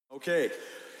Okay.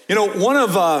 You know, one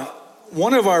of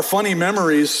our funny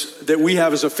memories that we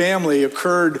have as a family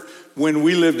occurred when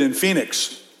we lived in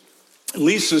Phoenix.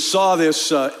 Lisa saw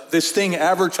this thing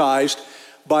advertised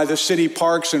by the city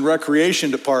parks and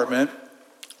recreation department,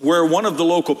 where one of the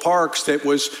local parks that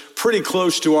was pretty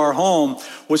close to our home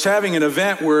was having an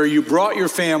event where you brought your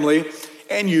family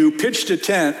and you pitched a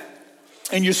tent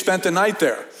and you spent the night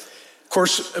there. Of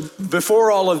course, before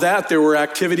all of that, there were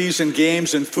activities and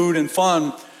games and food and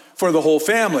fun for the whole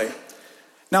family.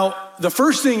 Now, the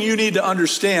first thing you need to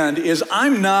understand is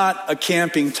I'm not a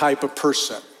camping type of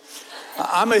person.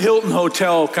 I'm a Hilton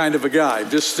Hotel kind of a guy,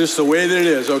 just the way that it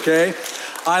is, okay?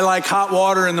 I like hot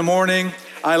water in the morning.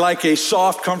 I like a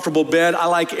soft, comfortable bed. I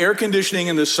like air conditioning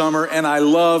in the summer, and I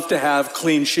love to have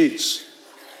clean sheets.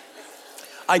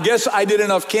 I guess I did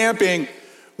enough camping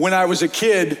when I was a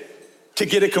kid to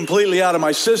get it completely out of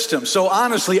my system. So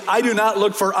honestly, I do not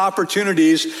look for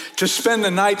opportunities to spend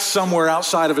the night somewhere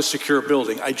outside of a secure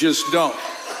building. I just don't.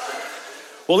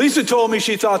 Well, Lisa told me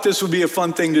she thought this would be a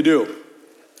fun thing to do.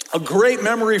 A great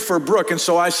memory for Brooke. And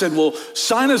so I said, well,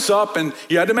 sign us up. And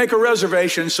you had to make a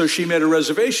reservation. So she made a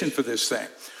reservation for this thing.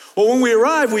 Well, when we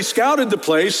arrived, we scouted the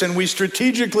place and we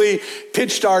strategically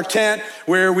pitched our tent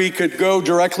where we could go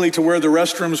directly to where the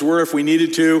restrooms were if we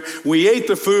needed to. We ate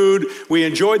the food, we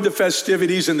enjoyed the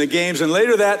festivities and the games, and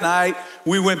later that night,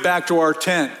 we went back to our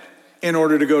tent in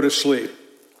order to go to sleep.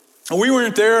 And we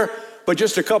weren't there but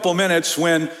just a couple minutes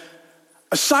when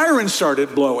a siren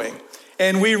started blowing,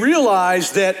 and we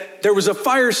realized that there was a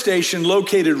fire station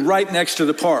located right next to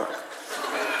the park.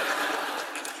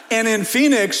 And in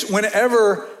Phoenix,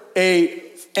 whenever a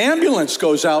ambulance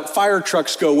goes out, fire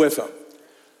trucks go with them.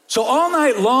 So all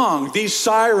night long, these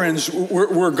sirens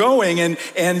were going, and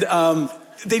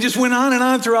they just went on and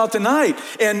on throughout the night.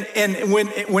 And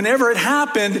whenever it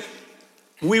happened,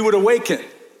 we would awaken.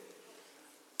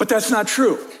 But that's not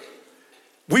true.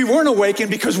 We weren't awakened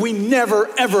because we never,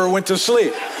 ever went to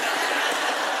sleep.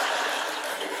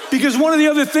 Because one of the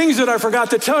other things that I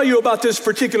forgot to tell you about this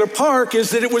particular park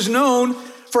is that it was known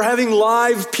for having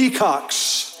live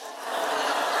peacocks.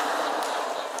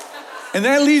 And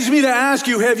that leads me to ask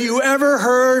you, have you ever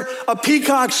heard a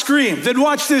peacock scream? Then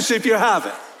watch this if you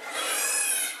haven't.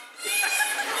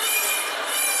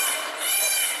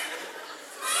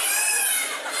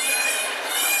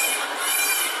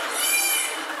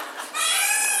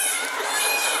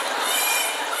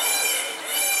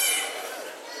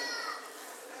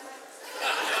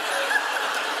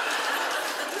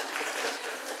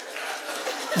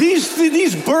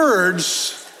 These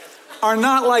birds are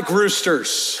not like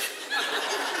roosters.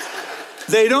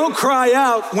 They don't cry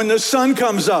out when the sun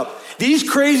comes up. These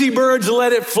crazy birds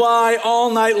let it fly all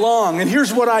night long. And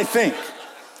here's what I think.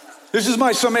 This is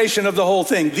my summation of the whole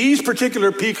thing. These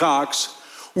particular peacocks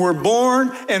were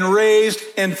born and raised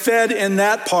and fed in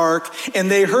that park, and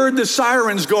they heard the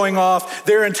sirens going off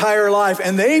their entire life.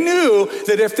 And they knew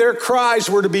that if their cries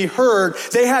were to be heard,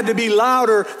 they had to be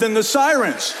louder than the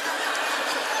sirens.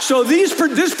 So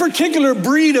this particular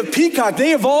breed of peacock,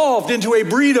 they evolved into a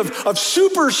breed of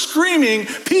super screaming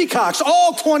peacocks,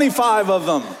 all 25 of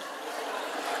them.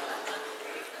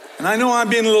 And I know I'm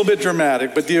being a little bit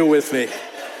dramatic, but deal with me.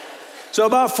 So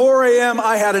about 4 a.m.,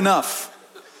 I had enough.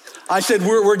 I said,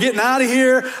 we're getting out of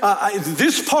here.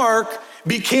 This park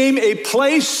became a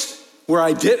place where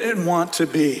I didn't want to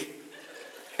be.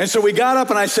 And so we got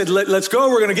up and I said, let's go.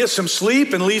 We're going to get some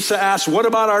sleep. And Lisa asked, what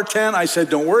about our tent? I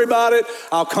said, don't worry about it.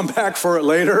 I'll come back for it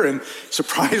later. And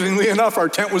surprisingly enough, our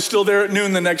tent was still there at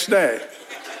noon the next day.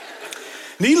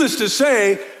 Needless to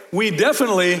say, we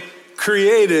definitely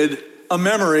created a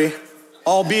memory,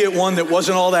 albeit one that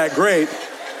wasn't all that great,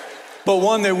 but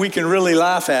one that we can really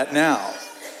laugh at now.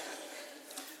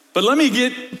 But let me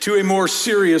get to a more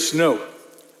serious note.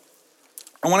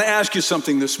 I want to ask you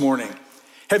something this morning.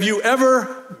 Have you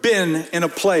ever been in a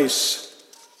place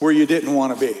where you didn't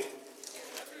want to be?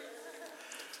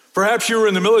 Perhaps you were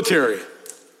in the military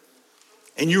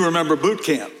and you remember boot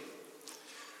camp.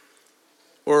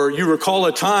 Or you recall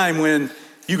a time when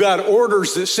you got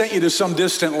orders that sent you to some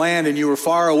distant land and you were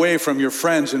far away from your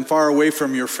friends and far away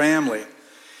from your family.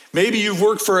 Maybe you've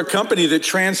worked for a company that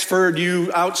transferred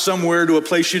you out somewhere to a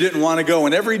place you didn't want to go.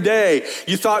 And every day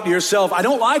you thought to yourself, I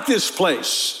don't like this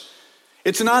place.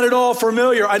 It's not at all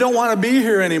familiar. I don't want to be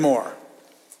here anymore.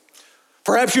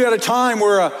 Perhaps you had a time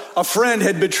where a friend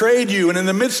had betrayed you, and in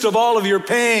the midst of all of your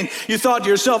pain, you thought to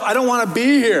yourself, I don't want to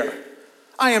be here.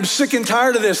 I am sick and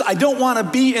tired of this. I don't want to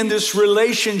be in this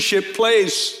relationship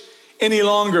place any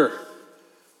longer.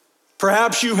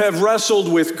 Perhaps you have wrestled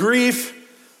with grief,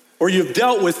 or you've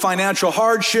dealt with financial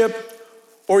hardship,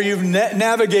 or you've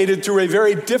navigated through a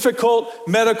very difficult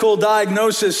medical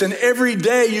diagnosis, and every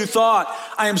day you thought,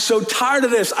 I am so tired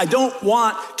of this. I don't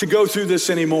want to go through this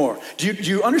anymore. Do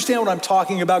you understand what I'm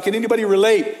talking about? Can anybody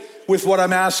relate with what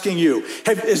I'm asking you?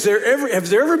 Has there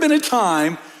ever been a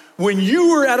time when you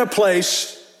were at a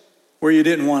place where you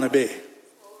didn't want to be?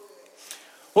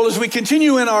 Well, as we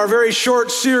continue in our very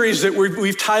short series that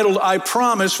we've titled I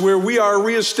Promise, where we are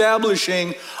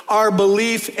reestablishing our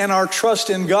belief and our trust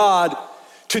in God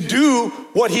to do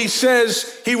what he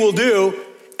says he will do,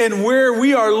 and where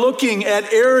we are looking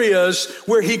at areas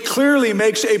where he clearly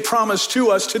makes a promise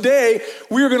to us, today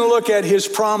we're going to look at his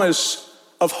promise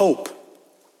of hope.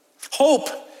 Hope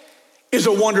is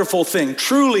a wonderful thing.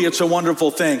 Truly, it's a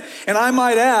wonderful thing. And I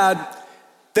might add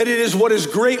that it is what is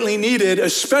greatly needed,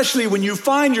 especially when you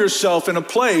find yourself in a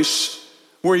place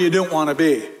where you don't want to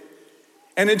be.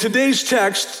 And in today's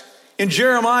text, in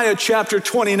Jeremiah chapter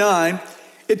 29,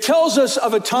 it tells us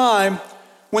of a time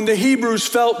when the Hebrews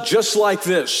felt just like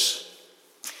this.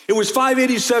 It was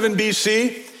 587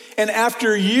 BC, and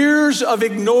after years of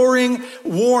ignoring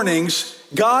warnings,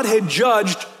 God had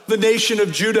judged the nation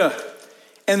of Judah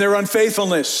and their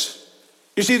unfaithfulness.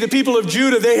 You see, the people of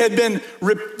Judah, they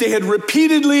had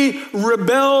repeatedly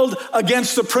rebelled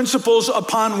against the principles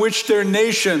upon which their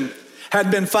nation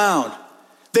had been found.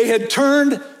 They had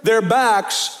turned their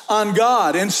backs on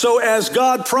God. And so as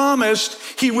God promised,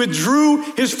 he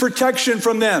withdrew his protection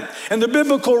from them. And the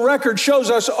biblical record shows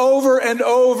us over and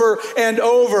over and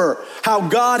over how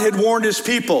God had warned his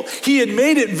people. He had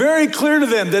made it very clear to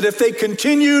them that if they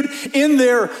continued in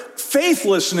their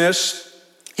faithlessness,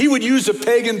 he would use a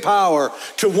pagan power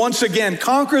to once again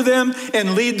conquer them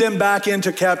and lead them back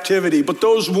into captivity. But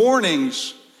those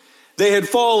warnings, they had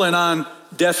fallen on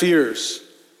deaf ears.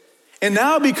 And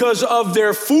now, because of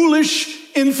their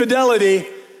foolish infidelity,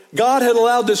 God had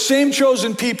allowed the same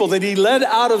chosen people that he led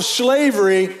out of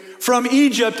slavery from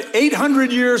Egypt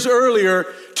 800 years earlier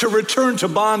to return to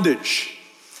bondage.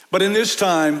 But in this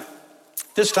time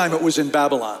it was in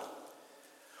Babylon.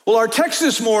 Well, our text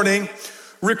this morning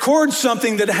records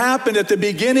something that happened at the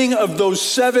beginning of those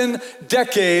 7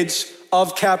 decades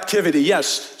of captivity.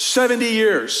 Yes, 70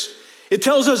 years. It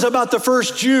tells us about the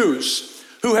first Jews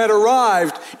who had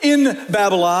arrived in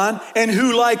Babylon and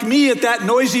who, like me at that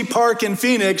noisy park in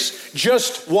Phoenix,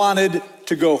 just wanted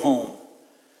to go home.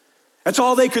 That's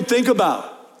all they could think about.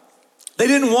 They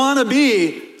didn't want to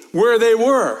be where they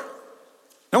were.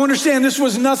 Now understand, this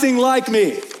was nothing like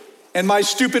me and my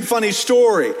stupid funny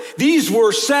story. These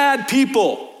were sad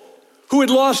people who had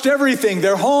lost everything,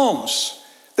 their homes.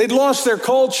 They'd lost their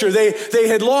culture. They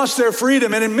had lost their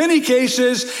freedom. And in many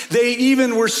cases, they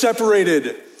even were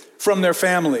separated from their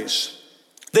families.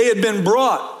 They had been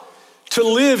brought to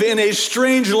live in a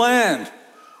strange land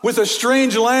with a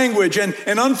strange language and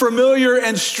unfamiliar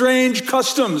and strange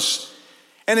customs.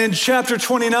 And in chapter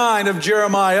 29 of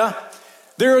Jeremiah,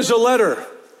 there is a letter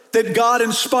that God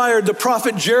inspired the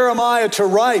prophet Jeremiah to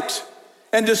write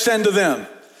and to send to them.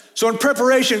 So in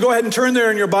preparation, go ahead and turn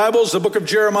there in your Bibles, the book of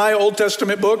Jeremiah, Old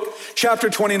Testament book, chapter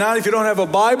 29. If you don't have a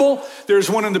Bible, there's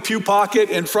one in the pew pocket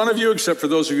in front of you, except for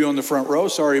those of you on the front row.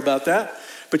 Sorry about that.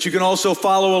 But you can also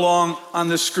follow along on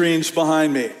the screens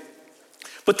behind me.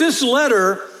 But this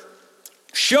letter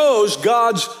shows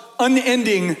God's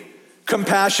unending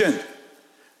compassion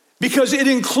because it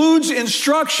includes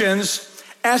instructions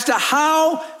as to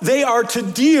how they are to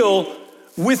deal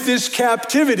with this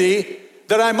captivity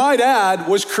that, I might add,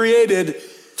 was created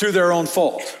through their own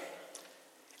fault.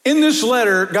 In this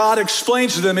letter, God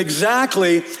explains to them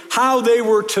exactly how they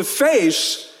were to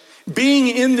face being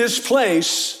in this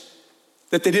place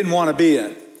that they didn't want to be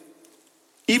in,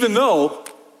 even though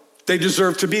they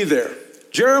deserved to be there.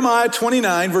 Jeremiah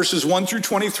 29, verses 1 through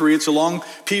 23. It's a long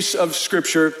piece of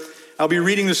scripture. I'll be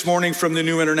reading this morning from the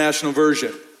New International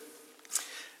Version.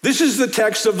 This is the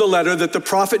text of the letter that the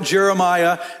prophet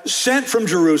Jeremiah sent from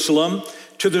Jerusalem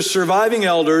to the surviving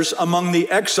elders among the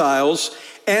exiles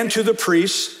and to the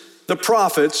priests, the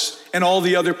prophets, and all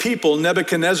the other people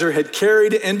Nebuchadnezzar had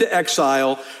carried into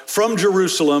exile from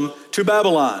Jerusalem to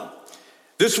Babylon.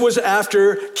 This was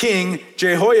after King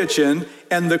Jehoiachin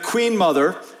and the queen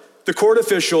mother, the court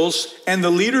officials, and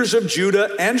the leaders of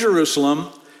Judah and Jerusalem,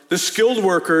 the skilled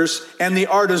workers, and the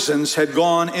artisans had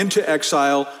gone into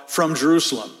exile from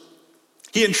Jerusalem.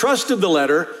 He entrusted the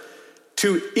letter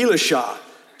to Elisha,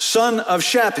 son of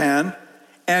Shaphan,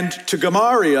 and to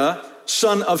Gemariah,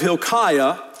 son of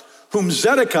Hilkiah, whom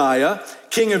Zedekiah,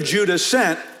 king of Judah,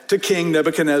 sent to King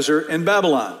Nebuchadnezzar in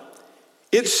Babylon.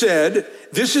 It said,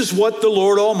 "This is what the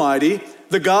Lord Almighty,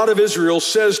 the God of Israel,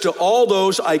 says to all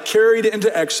those I carried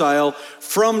into exile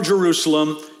from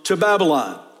Jerusalem to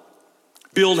Babylon.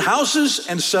 Build houses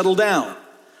and settle down.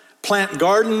 Plant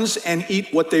gardens and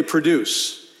eat what they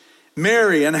produce.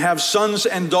 Marry and have sons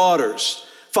and daughters.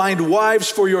 Find wives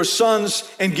for your sons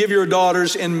and give your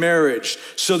daughters in marriage,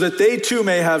 so that they too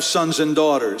may have sons and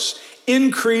daughters.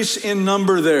 Increase in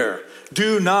number there.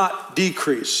 Do not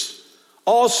decrease.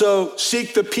 Also,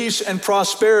 seek the peace and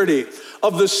prosperity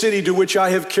of the city to which I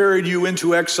have carried you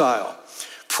into exile.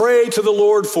 Pray to the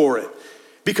Lord for it,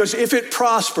 because if it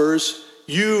prospers,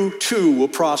 you too will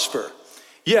prosper.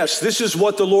 Yes, this is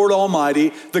what the Lord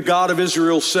Almighty, the God of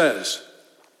Israel, says.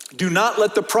 Do not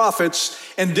let the prophets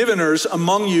and diviners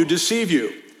among you deceive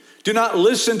you. Do not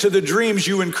listen to the dreams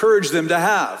you encourage them to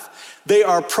have. They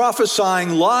are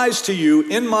prophesying lies to you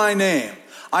in my name.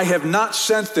 I have not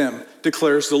sent them,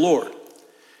 declares the Lord.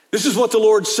 This is what the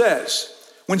Lord says.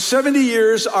 When 70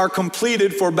 years are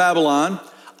completed for Babylon,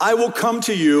 I will come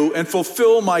to you and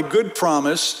fulfill my good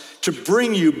promise to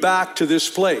bring you back to this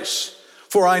place.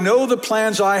 For I know the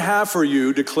plans I have for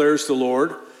you, declares the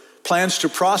Lord, plans to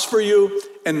prosper you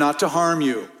and not to harm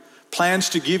you, plans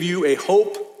to give you a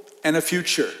hope and a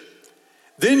future.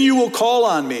 Then you will call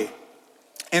on me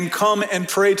and come and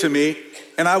pray to me,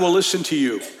 and I will listen to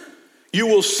you. You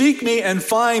will seek me and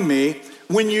find me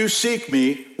when you seek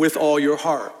me with all your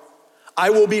heart.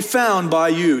 I will be found by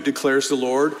you, declares the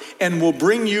Lord, and will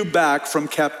bring you back from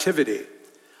captivity.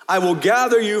 I will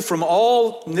gather you from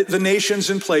all the nations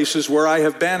and places where I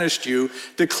have banished you,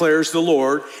 declares the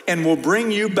Lord, and will bring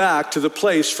you back to the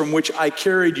place from which I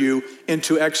carried you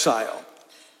into exile.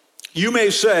 You may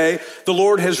say, the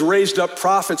Lord has raised up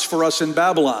prophets for us in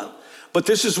Babylon. But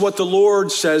this is what the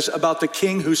Lord says about the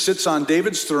king who sits on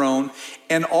David's throne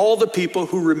and all the people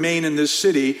who remain in this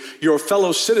city, your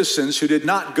fellow citizens who did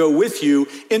not go with you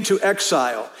into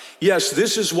exile. Yes,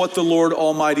 this is what the Lord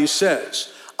Almighty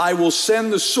says. I will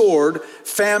send the sword,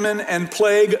 famine, and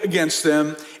plague against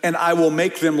them, and I will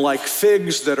make them like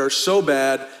figs that are so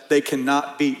bad they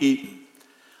cannot be eaten.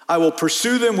 I will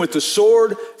pursue them with the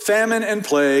sword, famine, and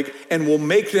plague, and will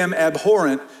make them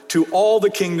abhorrent to all the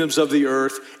kingdoms of the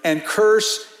earth, and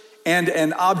curse and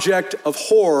an object of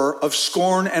horror, of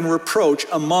scorn and reproach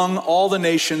among all the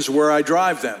nations where I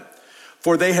drive them.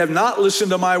 For they have not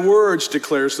listened to my words,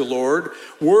 declares the Lord,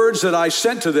 words that I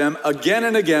sent to them again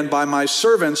and again by my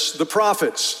servants, the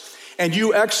prophets. And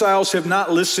you exiles have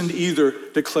not listened either,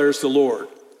 declares the Lord.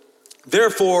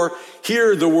 Therefore,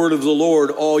 hear the word of the Lord,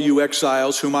 all you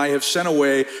exiles whom I have sent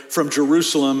away from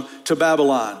Jerusalem to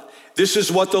Babylon. This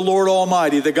is what the Lord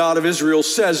Almighty, the God of Israel,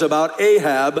 says about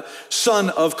Ahab, son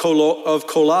of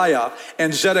Koliah,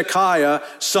 and Zedekiah,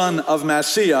 son of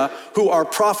Maaseiah, who are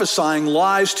prophesying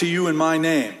lies to you in my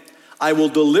name. I will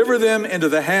deliver them into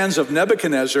the hands of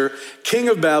Nebuchadnezzar, king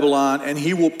of Babylon, and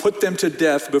he will put them to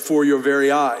death before your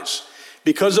very eyes.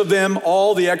 Because of them,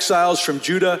 all the exiles from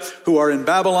Judah who are in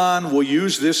Babylon will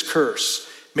use this curse.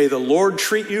 May the Lord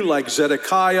treat you like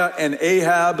Zedekiah and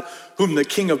Ahab, whom the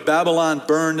king of Babylon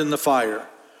burned in the fire.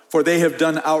 For they have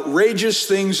done outrageous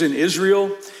things in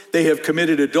Israel. They have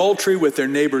committed adultery with their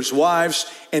neighbors' wives,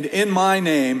 and in my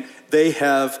name they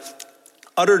have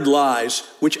uttered lies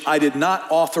which I did not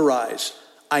authorize.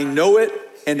 I know it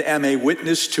and am a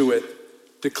witness to it,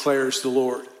 declares the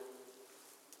Lord.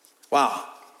 Wow.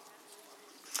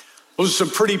 Those are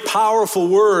some pretty powerful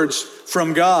words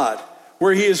from God,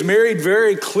 where he has made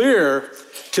very clear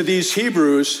to these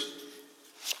Hebrews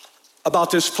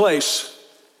about this place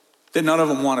that none of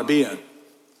them want to be in.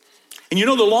 And you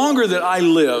know, the longer that I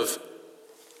live,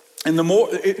 and the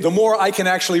more I can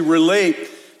actually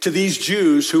relate to these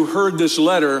Jews who heard this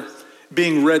letter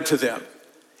being read to them.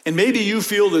 And maybe you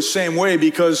feel the same way,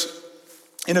 because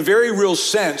in a very real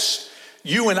sense,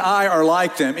 you and I are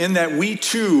like them in that we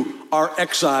too are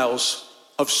exiles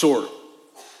of sort.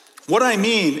 What I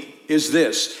mean is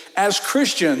this: as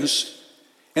Christians,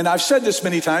 and I've said this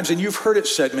many times, and you've heard it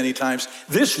said many times,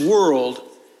 this world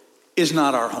is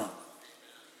not our home.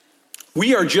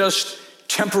 We are just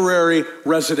temporary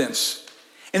residents.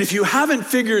 And if you haven't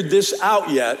figured this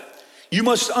out yet, you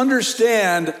must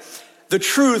understand the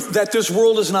truth that this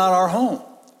world is not our home.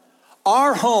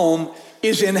 Our home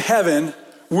is in heaven,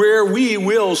 where we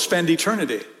will spend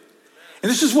eternity. And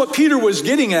this is what Peter was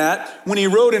getting at when he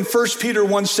wrote in 1 Peter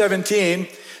 1:17,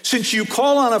 since you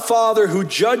call on a Father who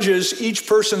judges each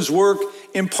person's work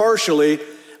impartially,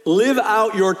 live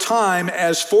out your time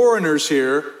as foreigners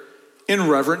here in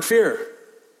reverent fear.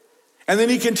 And then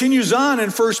he continues on in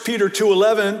 1 Peter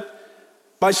 2:11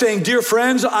 by saying, dear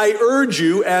friends, I urge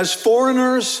you as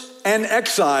foreigners and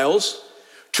exiles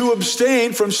to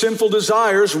abstain from sinful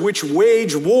desires which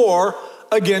wage war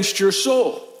against your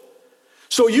soul.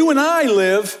 So you and I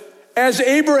live as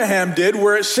Abraham did,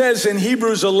 where it says in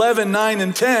Hebrews 11, 9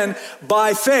 and 10,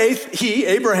 by faith, he,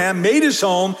 Abraham, made his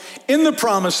home in the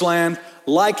promised land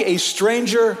like a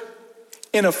stranger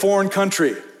in a foreign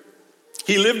country.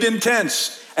 He lived in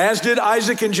tents, as did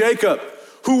Isaac and Jacob,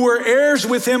 who were heirs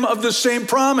with him of the same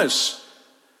promise.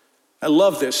 I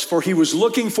love this, for he was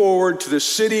looking forward to the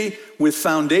city with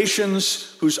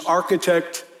foundations, whose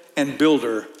architect and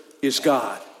builder is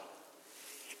God.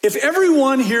 If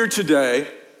everyone here today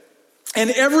and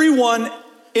everyone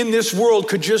in this world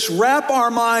could just wrap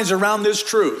our minds around this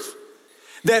truth,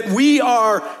 that we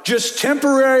are just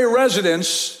temporary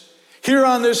residents here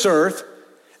on this earth,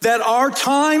 that our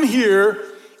time here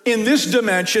in this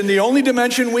dimension, the only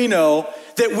dimension we know,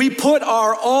 that we put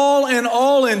our all and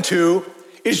all into,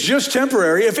 is just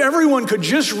temporary. If everyone could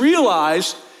just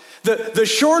realize that the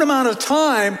short amount of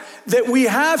time that we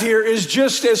have here is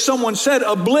just, as someone said,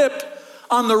 a blip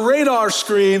on the radar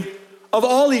screen of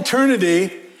all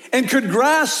eternity, and could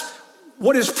grasp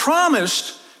what is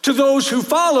promised to those who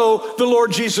follow the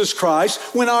Lord Jesus Christ,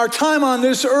 when our time on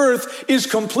this earth is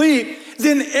complete,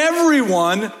 then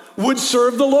everyone would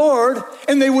serve the Lord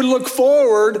and they would look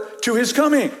forward to his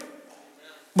coming.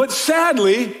 But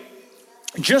sadly,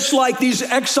 just like these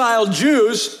exiled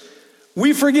Jews,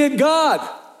 we forget God.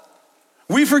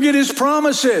 We forget his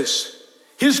promises,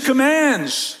 his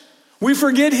commands. We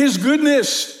forget his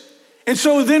goodness. And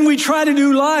so then we try to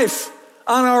do life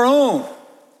on our own.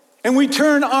 And we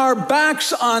turn our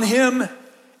backs on him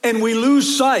and we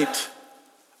lose sight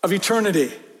of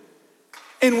eternity.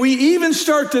 And we even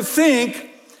start to think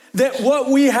that what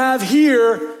we have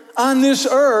here on this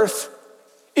earth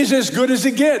is as good as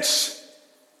it gets.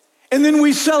 And then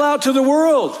we sell out to the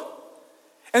world.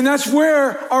 And that's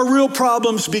where our real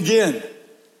problems begin.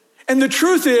 And the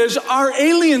truth is, our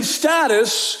alien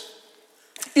status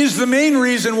is the main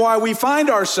reason why we find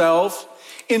ourselves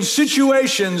in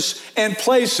situations and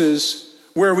places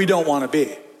where we don't want to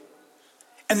be.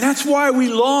 And that's why we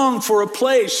long for a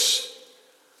place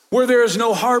where there is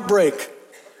no heartbreak,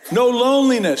 no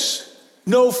loneliness,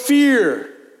 no fear,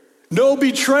 no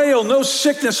betrayal, no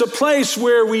sickness, a place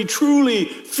where we truly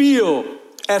feel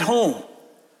at home.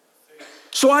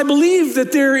 So I believe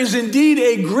that there is indeed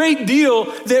a great deal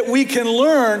that we can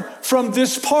learn from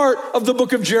this part of the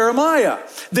book of Jeremiah.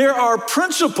 There are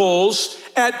principles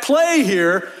at play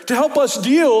here to help us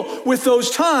deal with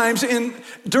those times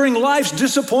during life's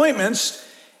disappointments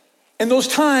and those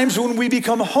times when we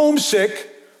become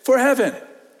homesick for heaven.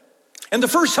 And the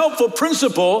first helpful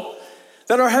principle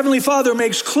that our Heavenly Father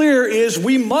makes clear is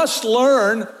we must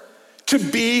learn to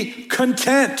be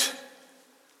content.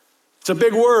 It's a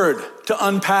big word to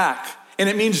unpack, and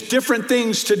it means different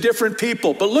things to different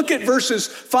people. But look at verses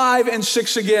 5 and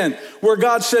 6 again, where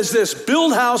God says this: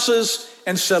 build houses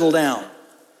and settle down.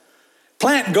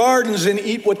 Plant gardens and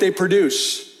eat what they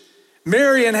produce.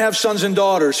 Marry and have sons and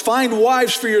daughters. Find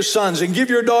wives for your sons and give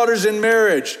your daughters in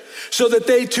marriage, so that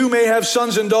they too may have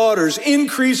sons and daughters.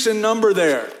 Increase in number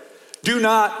there. Do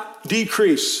not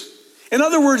decrease. In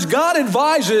other words, God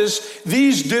advises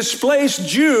these displaced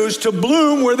Jews to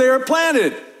bloom where they are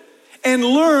planted and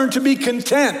learn to be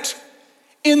content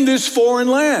in this foreign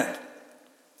land.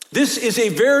 This is a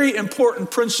very important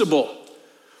principle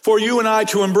for you and I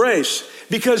to embrace,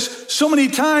 because so many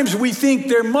times we think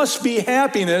there must be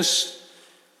happiness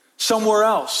somewhere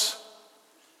else.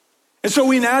 And so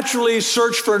we naturally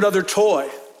search for another toy,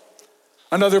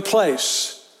 another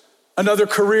place, another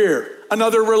career,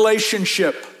 another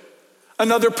relationship,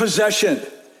 another possession.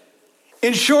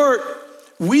 In short,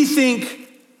 we think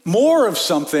more of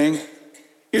something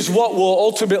is what will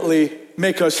ultimately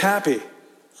make us happy.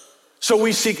 So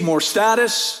we seek more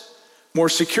status, more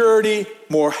security,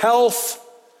 more health,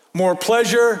 more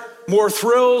pleasure, more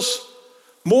thrills,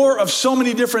 more of so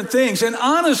many different things. And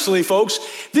honestly, folks,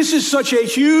 this is such a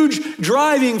huge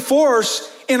driving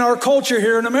force in our culture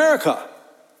here in America.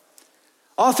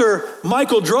 Author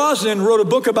Michael Drosnin wrote a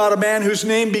book about a man whose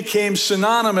name became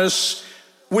synonymous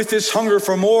with this hunger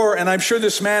for more, and I'm sure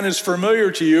this man is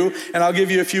familiar to you, and I'll give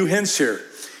you a few hints here.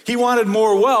 He wanted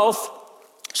more wealth,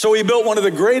 so he built one of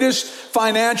the greatest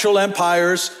financial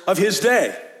empires of his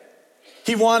day.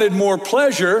 He wanted more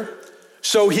pleasure,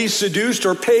 so he seduced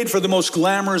or paid for the most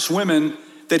glamorous women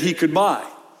that he could buy.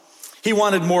 He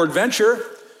wanted more adventure,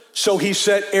 so he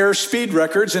set air speed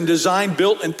records and designed,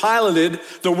 built, and piloted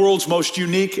the world's most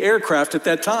unique aircraft at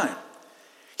that time.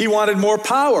 He wanted more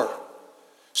power,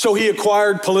 so he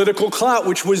acquired political clout,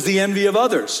 which was the envy of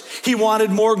others. He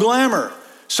wanted more glamour,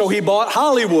 so he bought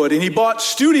Hollywood, and he bought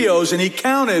studios, and he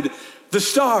counted the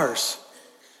stars.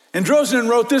 And Drosnin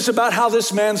wrote this about how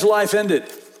this man's life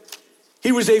ended.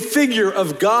 He was a figure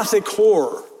of Gothic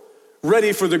horror,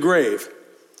 ready for the grave.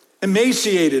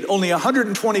 Emaciated, only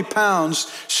 120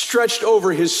 pounds stretched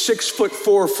over his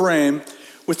 6'4" frame,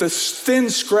 with a thin,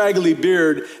 scraggly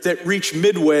beard that reached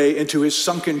midway into his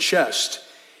sunken chest.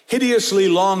 Hideously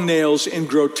long nails in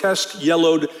grotesque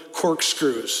yellowed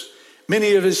corkscrews.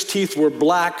 Many of his teeth were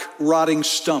black, rotting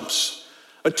stumps.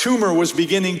 A tumor was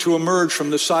beginning to emerge from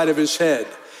the side of his head.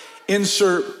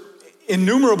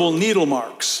 Innumerable needle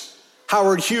marks.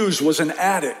 Howard Hughes was an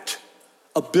addict,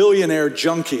 a billionaire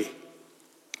junkie.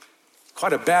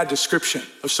 Quite a bad description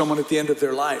of someone at the end of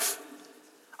their life.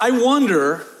 I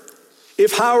wonder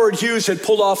if Howard Hughes had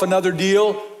pulled off another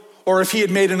deal, or if he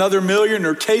had made another million,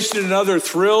 or tasted another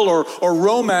thrill, or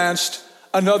romanced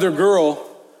another girl,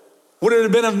 would it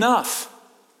have been enough?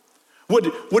 Would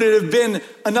it have been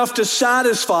enough to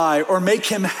satisfy or make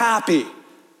him happy?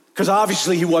 Because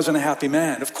obviously he wasn't a happy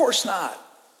man. Of course not.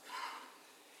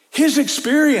 His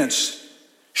experience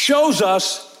shows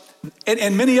us,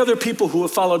 and many other people who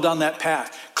have followed down that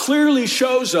path, clearly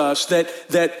shows us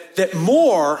that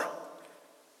more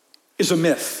is a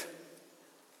myth.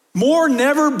 More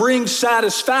never brings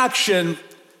satisfaction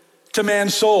to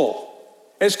man's soul.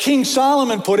 As King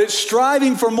Solomon put it,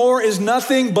 striving for more is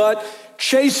nothing but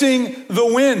chasing the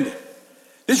wind.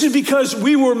 This is because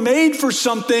we were made for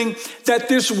something that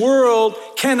this world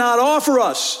cannot offer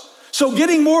us. So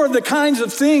getting more of the kinds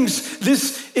of things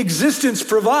this existence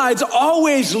provides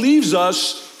always leaves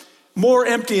us more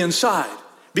empty inside.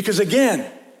 Because again,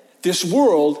 this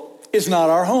world is not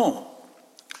our home.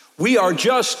 We are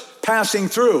just passing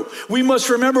through. We must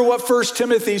remember what 1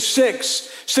 Timothy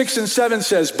 6 and 7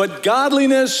 says, but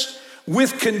godliness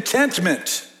with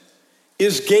contentment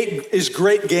is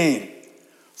great gain.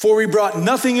 For we brought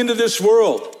nothing into this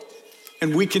world,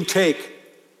 and we can take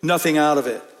nothing out of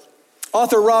it.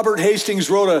 Author Robert Hastings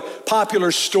wrote a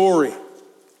popular story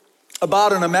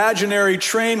about an imaginary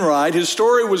train ride. His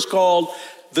story was called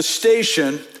The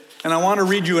Station, and I want to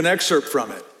read you an excerpt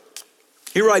from it.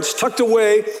 He writes, tucked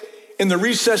away in the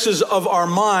recesses of our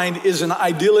mind is an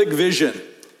idyllic vision.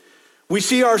 We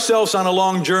see ourselves on a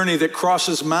long journey that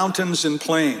crosses mountains and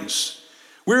plains.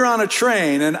 We're on a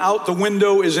train, and out the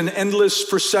window is an endless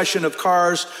procession of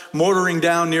cars motoring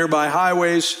down nearby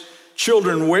highways,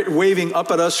 children waving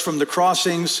up at us from the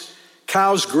crossings,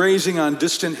 cows grazing on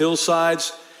distant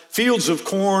hillsides, fields of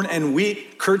corn and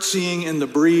wheat curtsying in the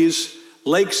breeze,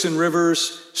 lakes and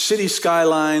rivers, city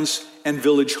skylines, and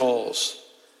village halls.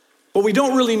 But we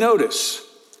don't really notice.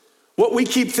 What we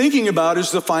keep thinking about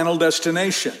is the final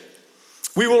destination.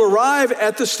 We will arrive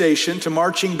at the station to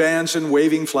marching bands and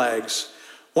waving flags.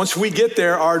 Once we get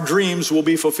there, our dreams will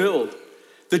be fulfilled.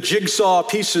 The jigsaw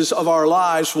pieces of our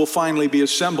lives will finally be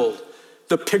assembled.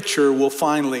 The picture will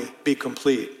finally be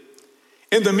complete.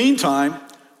 In the meantime,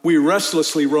 we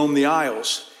restlessly roam the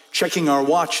aisles, checking our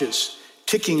watches,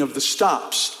 ticking of the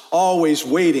stops, always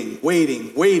waiting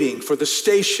for the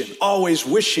station, always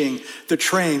wishing the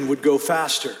train would go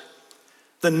faster.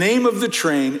 The name of the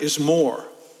train is more.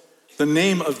 The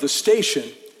name of the station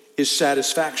is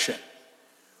satisfaction.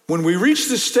 When we reach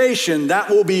the station, that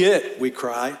will be it, we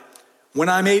cry. When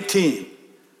I'm 18,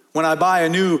 when I buy a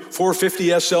new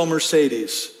 450 SL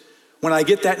Mercedes, when I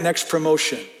get that next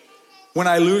promotion, when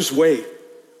I lose weight,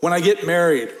 when I get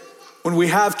married, when we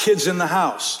have kids in the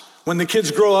house, when the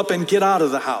kids grow up and get out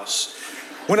of the house,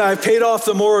 when I've paid off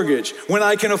the mortgage, when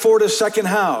I can afford a second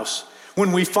house,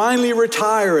 when we finally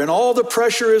retire and all the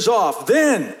pressure is off,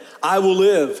 then I will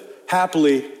live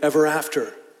happily ever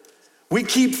after. We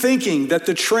keep thinking that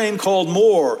the train called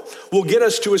more will get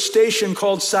us to a station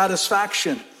called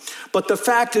satisfaction. But the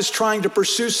fact is, trying to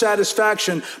pursue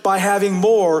satisfaction by having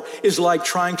more is like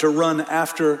trying to run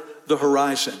after the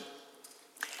horizon.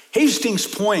 Hastings'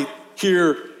 point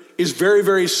here is very,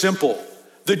 very simple.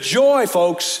 The joy,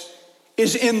 folks,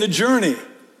 is in the journey.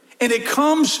 And it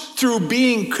comes through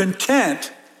being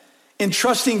content in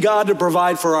trusting God to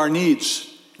provide for our needs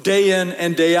day in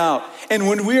and day out. And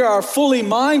when we are fully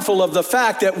mindful of the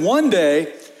fact that one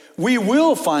day we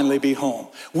will finally be home,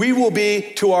 we will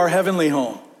be to our heavenly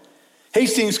home.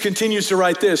 Hastings continues to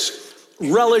write this,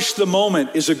 relish the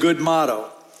moment is a good motto,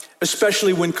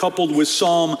 especially when coupled with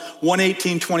Psalm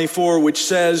 118:24, which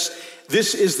says,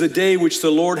 this is the day which the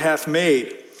Lord hath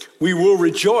made. We will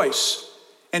rejoice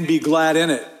and be glad in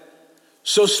it.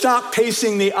 So stop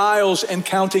pacing the aisles and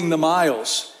counting the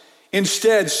miles.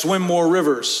 Instead, swim more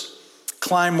rivers,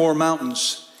 climb more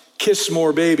mountains, kiss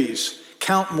more babies,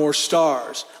 count more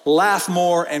stars, laugh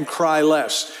more and cry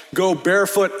less, go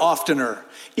barefoot oftener,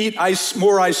 eat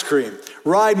more ice cream,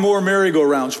 ride more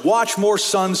merry-go-rounds, watch more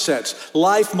sunsets.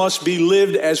 Life must be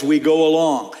lived as we go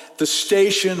along. The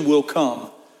station will come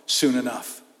soon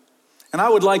enough. And I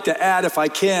would like to add, if I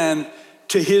can,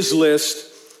 to his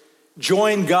list,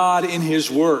 join God in his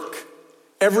work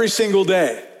every single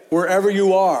day, wherever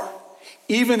you are,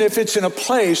 even if it's in a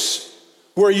place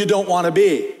where you don't want to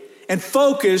be. And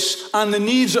focus on the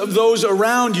needs of those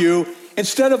around you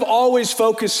instead of always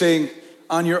focusing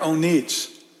on your own needs.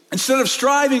 Instead of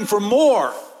striving for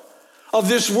more of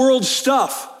this world's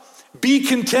stuff, be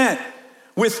content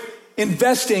with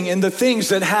investing in the things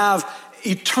that have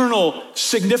eternal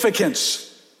significance.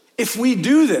 If we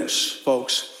do this,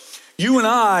 folks, you and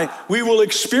I, we will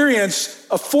experience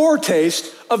a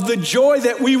foretaste of the joy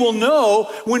that we will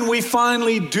know when we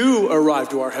finally do arrive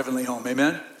to our heavenly home.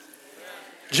 Amen?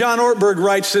 John Ortberg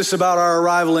writes this about our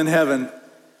arrival in heaven.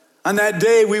 On that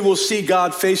day, we will see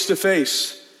God face to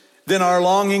face. Then our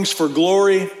longings for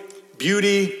glory,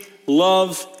 beauty,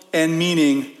 love, and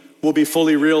meaning will be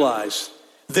fully realized.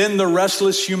 Then the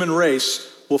restless human race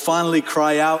will finally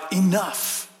cry out,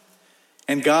 enough.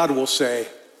 And God will say,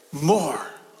 more.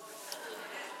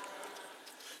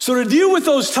 So to deal with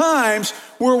those times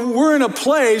where we're in a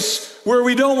place where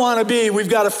we don't want to be, we've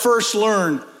got to first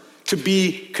learn to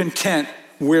be content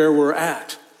where we're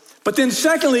at. But then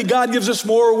secondly, God gives us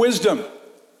more wisdom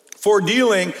for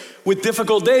dealing with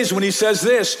difficult days when he says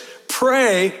this,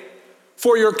 pray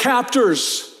for your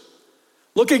captors.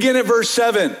 Look again at verse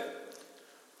 7.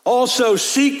 Also,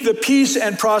 seek the peace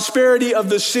and prosperity of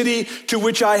the city to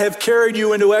which I have carried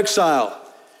you into exile.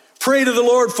 Pray to the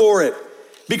Lord for it,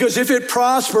 because if it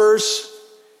prospers,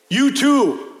 you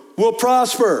too will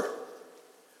prosper.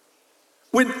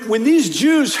 When these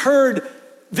Jews heard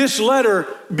this letter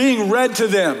being read to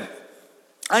them,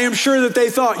 I am sure that they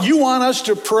thought, you want us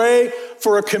to pray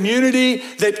for a community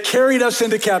that carried us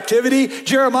into captivity?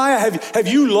 Jeremiah, have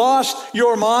you lost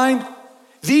your mind?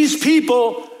 These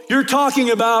people you're talking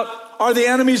about are the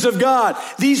enemies of God.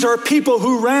 These are people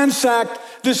who ransacked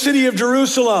the city of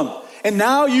Jerusalem. And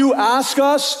now you ask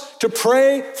us to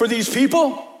pray for these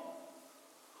people?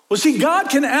 Well, see, God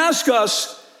can ask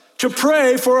us to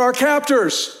pray for our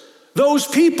captors, those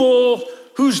people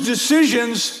whose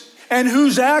decisions and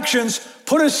whose actions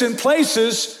put us in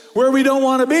places where we don't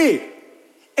want to be.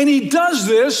 And he does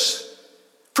this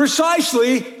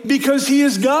precisely because he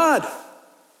is God.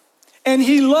 And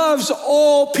he loves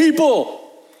all people,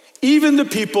 even the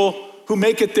people who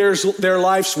make it their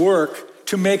life's work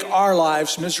to make our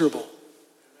lives miserable.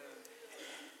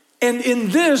 And in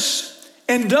this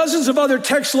and dozens of other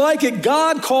texts like it,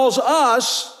 God calls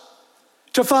us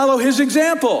to follow his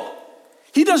example.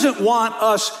 He doesn't want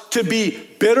us to be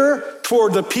bitter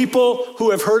toward the people who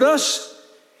have hurt us.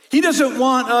 He doesn't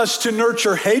want us to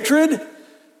nurture hatred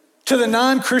to the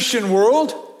non-Christian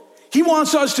world. He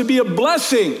wants us to be a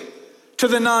blessing to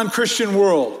the non-Christian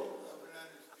world.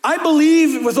 I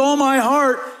believe with all my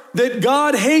heart that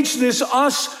God hates this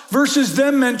us versus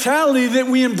them mentality that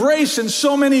we embrace in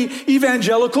so many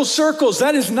evangelical circles.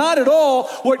 That is not at all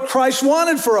what Christ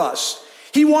wanted for us.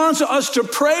 He wants us to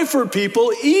pray for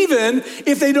people even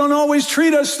if they don't always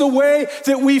treat us the way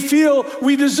that we feel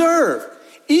we deserve,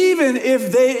 even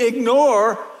if they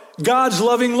ignore God's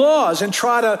loving laws and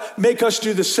try to make us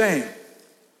do the same.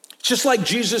 Just like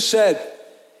Jesus said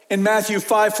in Matthew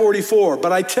 5:44,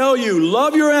 but I tell you,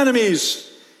 love your enemies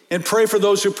and pray for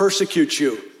those who persecute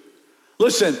you.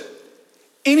 Listen,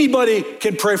 anybody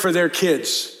can pray for their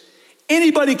kids.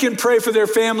 Anybody can pray for their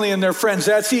family and their friends.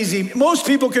 That's easy. Most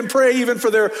people can pray even for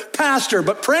their pastor,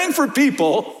 but praying for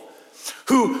people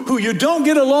who you don't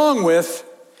get along with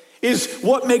is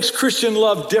what makes Christian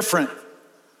love different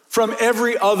from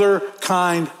every other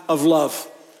kind of love.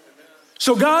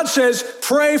 So God says,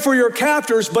 pray for your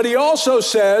captors, but he also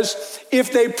says,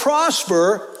 if they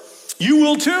prosper, you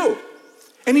will too.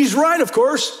 And he's right, of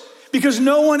course, because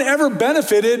no one ever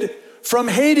benefited from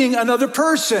hating another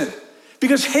person,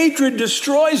 because hatred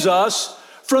destroys us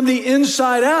from the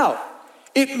inside out.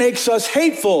 It makes us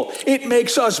hateful. It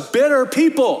makes us bitter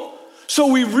people. So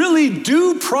we really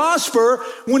do prosper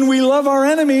when we love our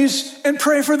enemies and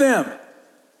pray for them.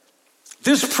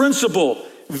 This principle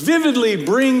vividly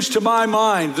brings to my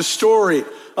mind the story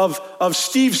of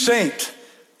Steve Saint.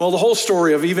 Well, the whole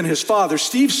story of even his father.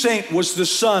 Steve Saint was the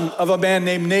son of a man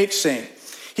named Nate Saint.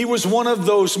 He was one of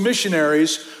those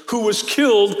missionaries who was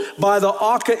killed by the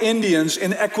Auca Indians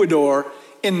in Ecuador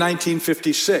in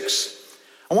 1956.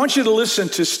 I want you to listen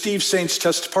to Steve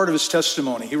Saint's part of his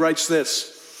testimony. He writes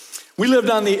this: we lived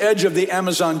on the edge of the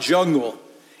Amazon jungle,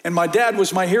 and my dad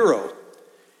was my hero.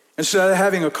 Instead of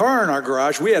having a car in our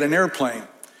garage, we had an airplane,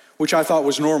 which I thought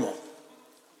was normal.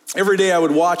 Every day I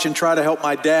would watch and try to help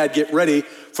my dad get ready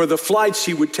for the flights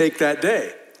he would take that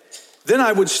day. Then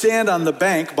I would stand on the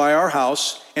bank by our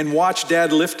house and watch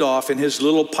Dad lift off in his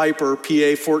little Piper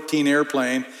PA-14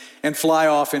 airplane and fly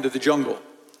off into the jungle.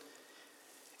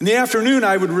 In the afternoon,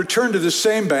 I would return to the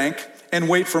same bank and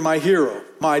wait for my hero,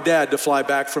 my dad, to fly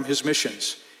back from his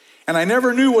missions. And I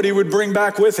never knew what he would bring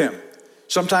back with him.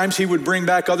 Sometimes he would bring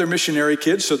back other missionary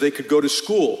kids so they could go to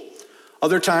school.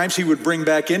 Other times he would bring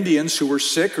back Indians who were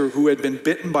sick or who had been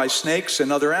bitten by snakes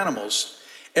and other animals.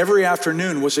 Every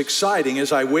afternoon was exciting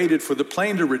as I waited for the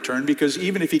plane to return, because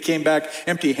even if he came back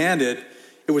empty-handed,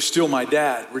 it was still my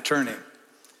dad returning.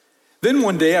 Then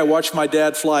one day I watched my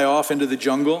dad fly off into the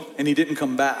jungle, and he didn't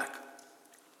come back.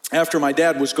 After my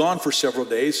dad was gone for several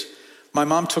days, my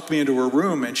mom took me into her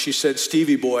room and she said,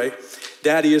 "Stevie boy,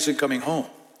 Daddy isn't coming home."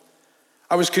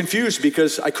 I was confused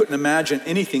because I couldn't imagine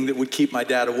anything that would keep my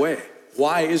dad away.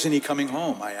 "Why isn't he coming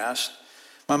home?" I asked.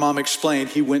 My mom explained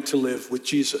he went to live with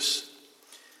Jesus.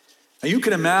 Now you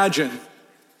can imagine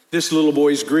this little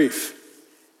boy's grief.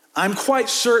 I'm quite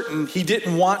certain he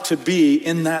didn't want to be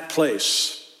in that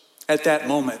place at that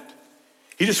moment.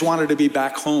 He just wanted to be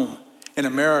back home in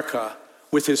America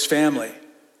with his family.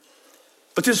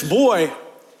 But this boy,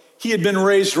 he had been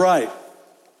raised right.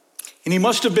 And he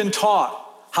must have been taught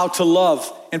how to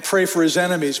love and pray for his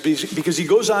enemies, because he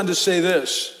goes on to say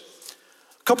this.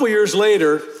 A couple years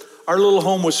later, our little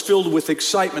home was filled with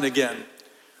excitement again.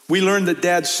 We learned that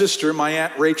Dad's sister, my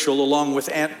Aunt Rachel, along with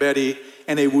Aunt Betty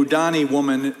and a Wudani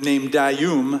woman named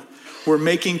Dayum, were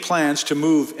making plans to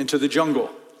move into the jungle.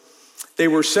 They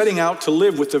were setting out to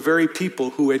live with the very people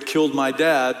who had killed my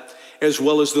dad, as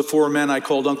well as the four men I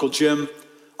called Uncle Jim,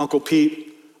 Uncle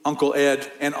Pete, Uncle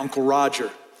Ed, and Uncle Roger.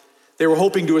 They were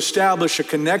hoping to establish a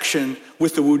connection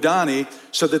with the Wudani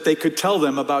so that they could tell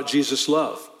them about Jesus'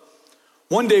 love.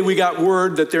 One day we got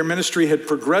word that their ministry had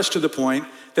progressed to the point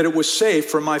that it was safe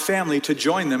for my family to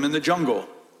join them in the jungle.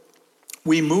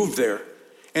 We moved there,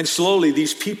 and slowly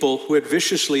these people who had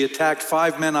viciously attacked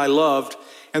 5 men I loved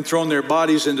and thrown their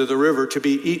bodies into the river to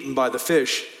be eaten by the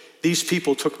fish, these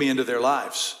people took me into their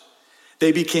lives.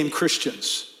 They became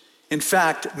Christians. In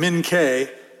fact, Min Kay,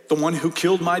 the one who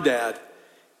killed my dad,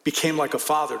 became like a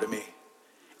father to me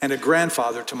and a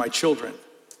grandfather to my children.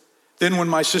 Then when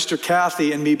my sister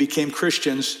Kathy and me became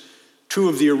Christians, 2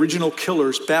 of the original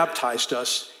killers baptized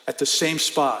us at the same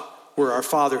spot where our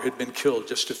father had been killed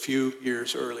just a few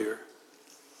years earlier.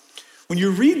 When you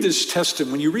read this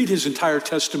testimony, when you read his entire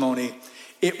testimony,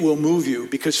 it will move you,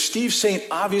 because Steve Saint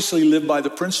obviously lived by the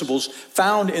principles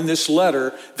found in this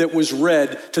letter that was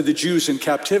read to the Jews in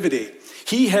captivity.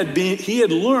 He had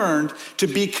learned to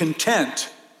be content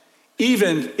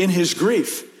even in his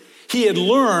grief. He had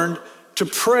learned to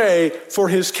pray for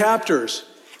his captors.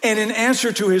 And in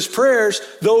answer to his prayers,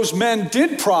 those men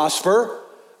did prosper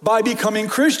by becoming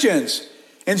Christians.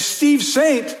 And Steve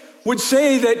Saint would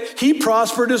say that he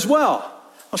prospered as well.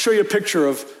 I'll show you a picture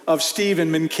of Steve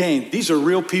and Min Kay. These are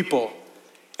real people.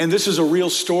 And this is a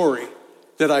real story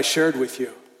that I shared with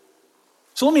you.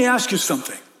 So let me ask you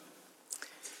something.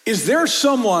 Is there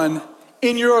someone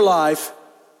in your life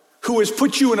who has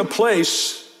put you in a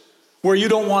place where you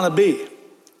don't want to be?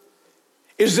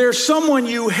 Is there someone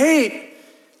you hate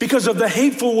because of the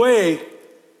hateful way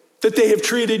that they have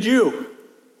treated you?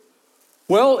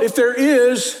 Well, if there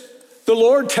is, the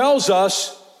Lord tells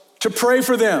us to pray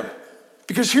for them.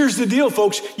 Because here's the deal,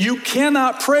 folks. You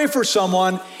cannot pray for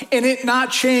someone and it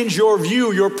not change your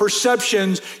view, your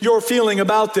perceptions, your feeling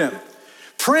about them.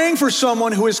 Praying for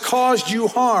someone who has caused you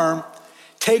harm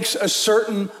takes a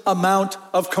certain amount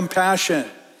of compassion.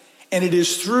 And it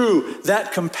is through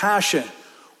that compassion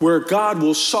where God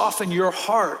will soften your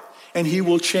heart and he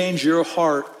will change your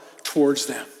heart towards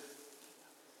them.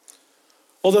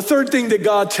 Well, the third thing that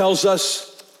God tells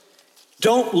us,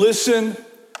 don't listen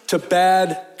to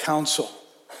bad counsel.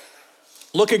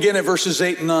 Look again at verses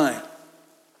 8 and 9.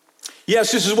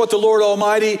 Yes, this is what the Lord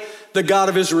Almighty, the God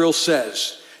of Israel,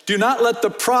 says. Do not let the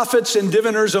prophets and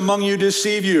diviners among you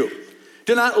deceive you.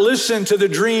 Do not listen to the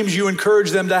dreams you encourage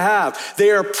them to have.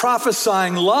 They are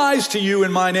prophesying lies to you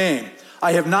in my name.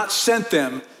 I have not sent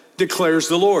them, declares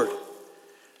the Lord.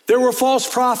 There were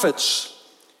false prophets,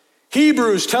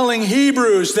 Hebrews telling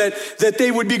Hebrews that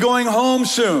they would be going home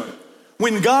soon,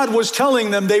 when God was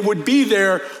telling them they would be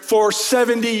there for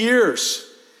 70 years.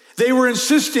 They were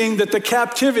insisting that the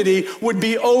captivity would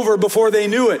be over before they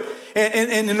knew it.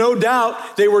 And no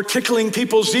doubt they were tickling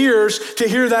people's ears to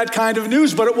hear that kind of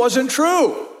news, but it wasn't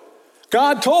true.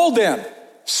 God told them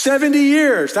 70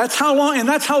 years. That's how long, and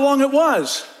that's how long it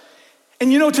was.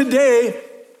 And you know, today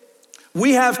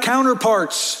we have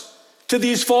counterparts to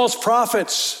these false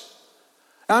prophets.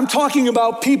 I'm talking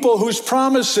about people whose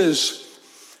promises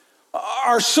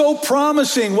are so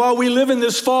promising while we live in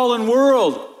this fallen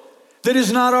world that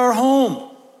is not our home.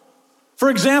 For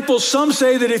example, some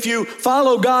say that if you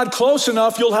follow God close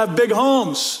enough, you'll have big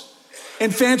homes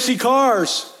and fancy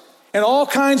cars and all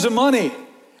kinds of money,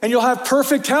 and you'll have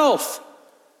perfect health.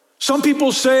 Some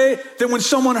people say that when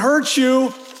someone hurts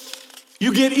you,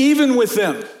 you get even with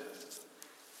them.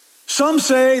 Some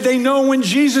say they know when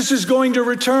Jesus is going to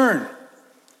return.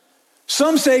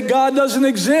 Some say God doesn't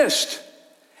exist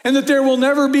and that there will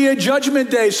never be a judgment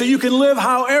day, so you can live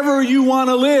however you want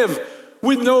to live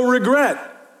with no regret.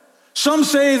 Some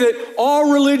say that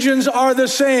all religions are the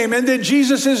same and that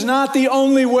Jesus is not the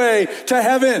only way to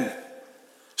heaven.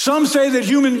 Some say that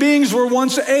human beings were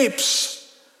once apes.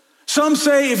 Some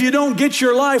say if you don't get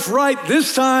your life right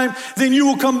this time, then you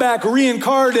will come back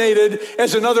reincarnated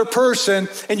as another person,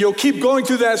 and you'll keep going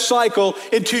through that cycle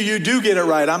until you do get it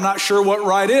right. I'm not sure what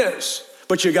right is,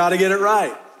 but you got to get it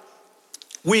right.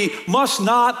 We must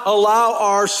not allow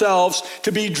ourselves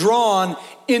to be drawn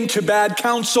into bad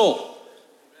counsel.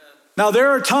 Now, there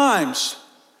are times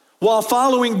while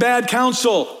following bad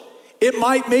counsel, it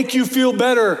might make you feel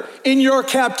better in your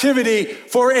captivity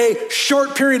for a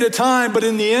short period of time, but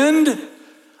in the end,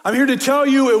 I'm here to tell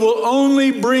you it will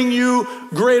only bring you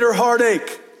greater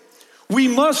heartache. We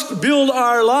must build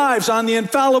our lives on the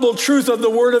infallible truth of the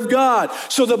Word of God.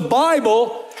 So the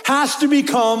Bible has to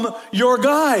become your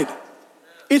guide.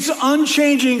 It's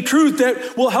unchanging truth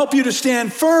that will help you to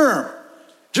stand firm.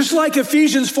 Just like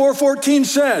Ephesians 4:14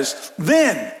 says,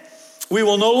 then we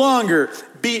will no longer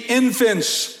be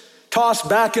infants, tossed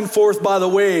back and forth by the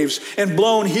waves and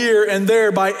blown here and there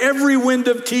by every wind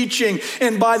of teaching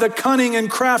and by the cunning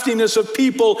and craftiness of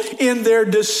people in their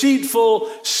deceitful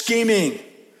scheming.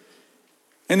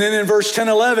 And then in verse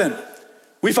 10-11,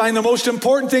 we find the most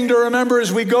important thing to remember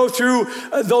as we go through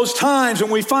those times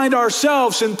when we find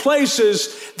ourselves in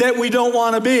places that we don't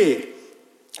want to be.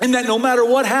 And that no matter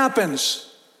what happens,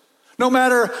 no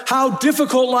matter how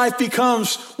difficult life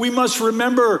becomes, we must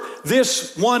remember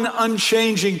this one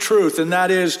unchanging truth, and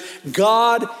that is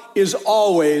God is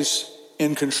always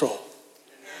in control.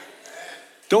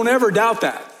 Don't ever doubt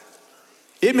that.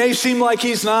 It may seem like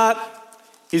he's not.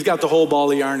 He's got the whole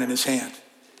ball of yarn in his hand.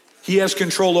 He has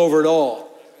control over it all.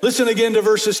 Listen again to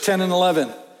verses 10 and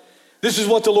 11. This is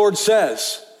what the Lord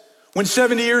says. When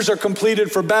 70 years are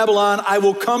completed for Babylon, I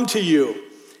will come to you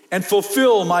and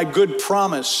fulfill my good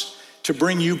promise to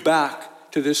bring you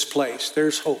back to this place.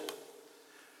 There's hope.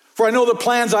 For I know the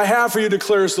plans I have for you,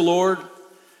 declares the Lord.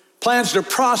 Plans to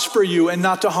prosper you and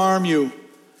not to harm you.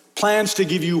 Plans to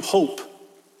give you hope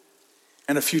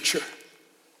and a future.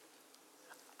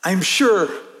 I'm sure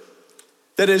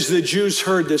that as the Jews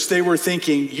heard this, they were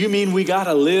thinking, you mean we got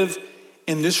to live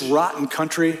in this rotten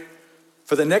country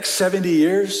for the next 70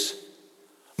 years?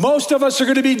 Most of us are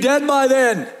going to be dead by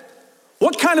then.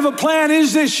 What kind of a plan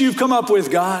is this you've come up with,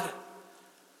 God?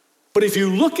 But if you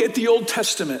look at the Old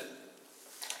Testament,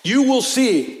 you will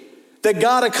see that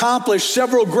God accomplished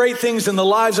several great things in the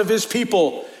lives of his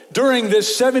people during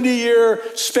this 70-year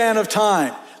span of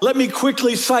time. Let me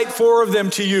quickly cite 4 of them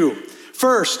to you.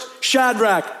 First,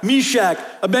 Shadrach, Meshach,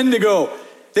 Abednego.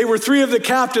 They were 3 of the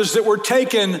captives that were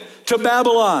taken to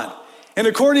Babylon. And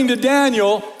according to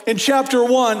Daniel, in chapter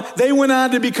 1, they went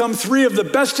on to become 3 of the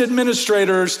best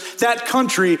administrators that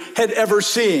country had ever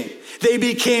seen. They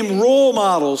became role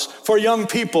models for young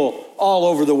people all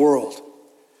over the world.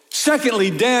 Secondly,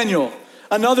 Daniel,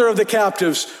 another of the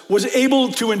captives, was able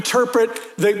to interpret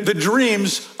the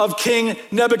dreams of King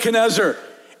Nebuchadnezzar.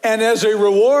 And as a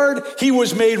reward, he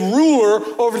was made ruler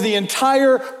over the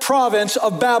entire province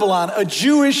of Babylon, a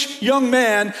Jewish young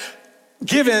man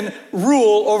given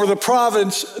rule over the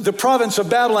province of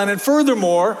Babylon. And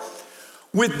furthermore,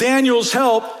 with Daniel's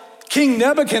help, King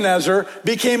Nebuchadnezzar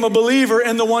became a believer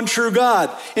in the one true God.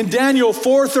 In Daniel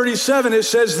 4:37, it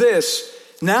says this,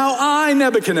 now I,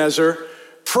 Nebuchadnezzar,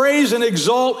 praise and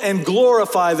exalt and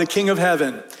glorify the King of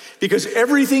heaven, because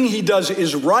everything he does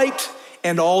is right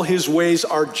and all his ways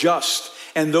are just.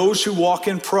 And those who walk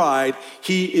in pride,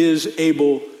 he is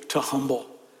able to humble.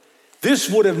 This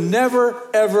would have never,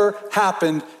 ever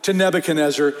happened to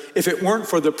Nebuchadnezzar if it weren't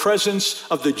for the presence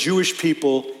of the Jewish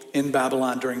people in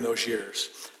Babylon during those years.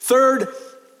 Third,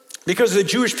 because the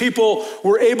Jewish people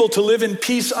were able to live in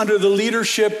peace under the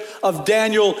leadership of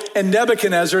Daniel and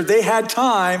Nebuchadnezzar, they had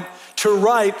time to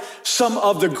write some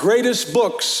of the greatest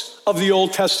books of the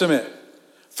Old Testament.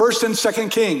 1st and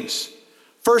 2nd Kings,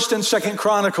 1st and 2nd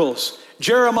Chronicles,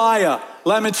 Jeremiah,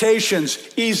 Lamentations,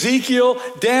 Ezekiel,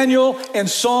 Daniel, and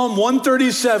Psalm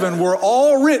 137 were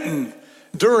all written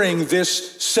during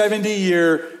this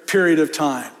 70-year period of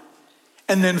time.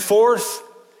 And then fourth,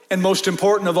 and most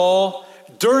important of all,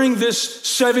 during this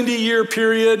 70-year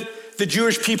period, the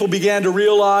Jewish people began to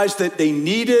realize that they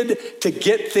needed to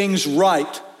get things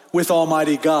right with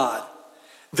Almighty God.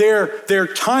 Their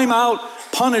timeout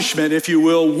punishment, if you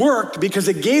will, worked because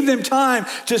it gave them time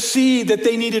to see that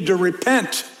they needed to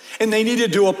repent and they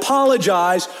needed to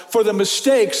apologize for the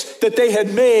mistakes that they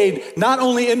had made, not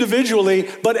only individually,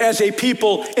 but as a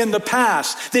people in the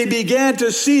past. They began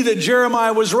to see that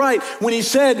Jeremiah was right when he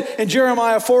said in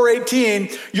Jeremiah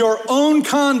 4:18, "Your own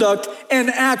conduct and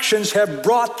actions have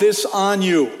brought this on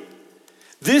you.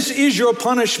 This is your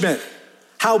punishment.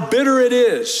 How bitter it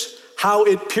is, how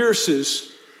it pierces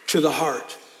to the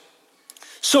heart."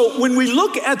 So when we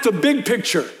look at the big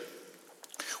picture,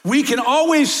 we can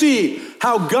always see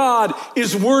how God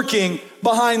is working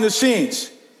behind the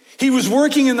scenes. He was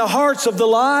working in the hearts of the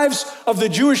lives of the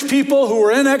Jewish people who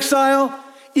were in exile,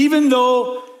 even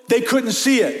though they couldn't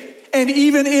see it, and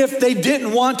even if they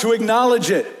didn't want to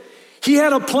acknowledge it. He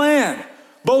had a plan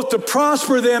both to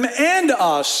prosper them and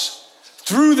us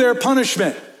through their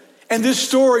punishment. And this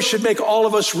story should make all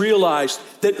of us realize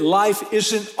that life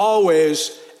isn't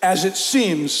always as it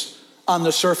seems on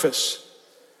the surface.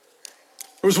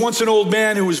 There was once an old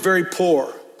man who was very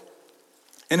poor.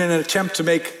 And in an attempt to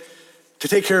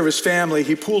take care of his family,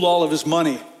 he pooled all of his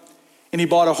money and he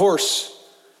bought a horse.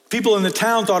 People in the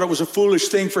town thought it was a foolish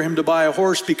thing for him to buy a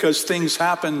horse because things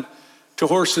happen to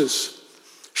horses.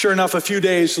 Sure enough, a few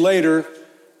days later,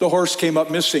 the horse came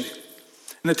up missing.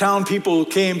 And the town people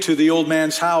came to the old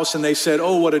man's house and they said,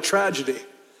 "Oh, what a tragedy."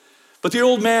 But the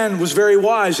old man was very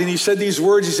wise and he said these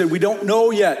words. He said, "We don't know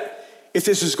yet if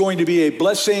this is going to be a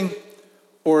blessing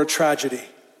or a tragedy."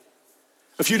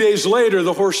 A few days later,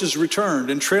 the horses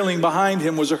returned, and trailing behind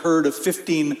him was a herd of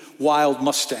 15 wild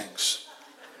Mustangs.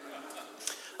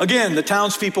 Again, the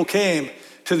townspeople came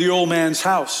to the old man's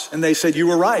house, and they said, "You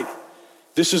were right.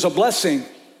 This is a blessing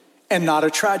and not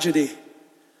a tragedy."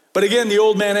 But again, the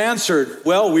old man answered,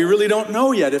 "Well, we really don't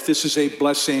know yet if this is a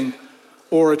blessing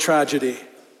or a tragedy."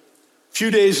 A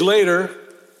few days later,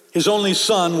 his only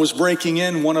son was breaking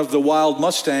in one of the wild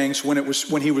Mustangs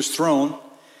when he was thrown.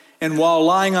 And while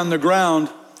lying on the ground,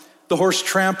 the horse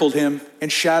trampled him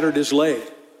and shattered his leg.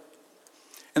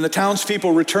 And the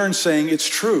townspeople returned saying, "It's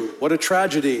true. What a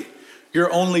tragedy. Your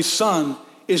only son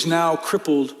is now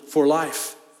crippled for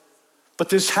life." But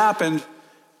this happened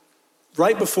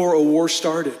right before a war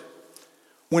started,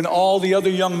 when all the other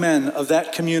young men of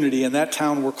that community and that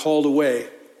town were called away,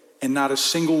 and not a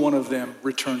single one of them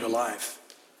returned alive.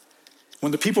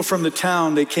 When the people from the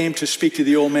town, they came to speak to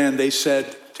the old man, they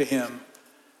said to him,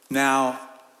 "Now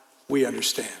we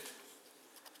understand."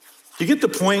 You get the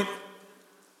point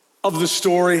of the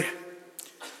story?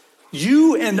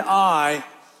 You and I,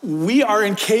 we are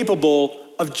incapable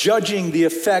of judging the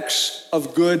effects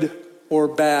of good or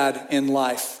bad in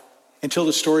life until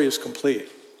the story is complete.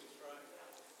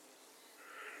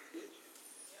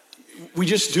 We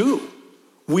just do.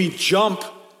 We jump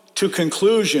to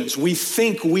conclusions. We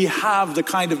think we have the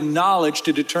kind of knowledge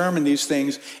to determine these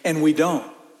things, and we don't.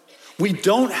 We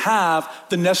don't have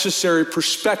the necessary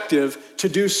perspective to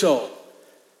do so.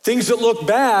 Things that look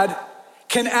bad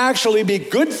can actually be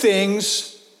good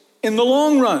things in the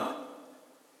long run.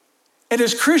 And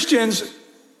as Christians,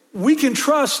 we can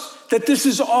trust that this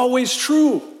is always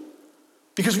true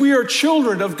because we are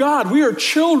children of God. We are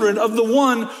children of the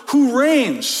one who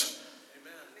reigns.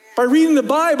 Amen. By reading the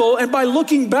Bible and by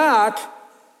looking back,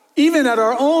 even at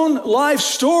our own life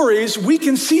stories, we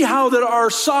can see how that our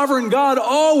sovereign God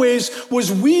always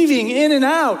was weaving in and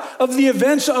out of the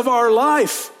events of our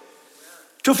life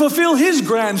to fulfill his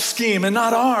grand scheme and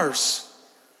not ours.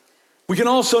 We can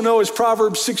also know, as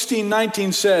Proverbs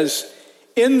 16:19 says,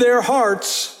 "In their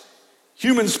hearts,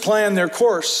 humans plan their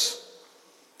course,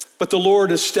 but the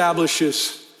Lord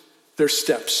establishes their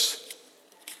steps."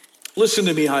 Listen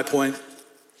to me, High Point.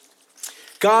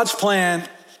 God's plan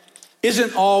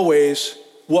isn't always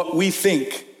what we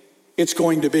think it's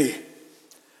going to be,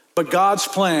 but God's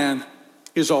plan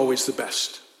is always the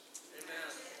best. Amen.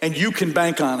 And you can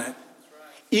bank on it.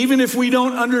 Even if we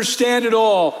don't understand it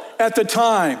all at the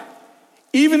time,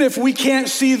 even if we can't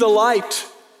see the light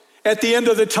at the end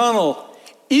of the tunnel,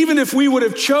 even if we would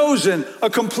have chosen a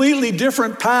completely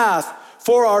different path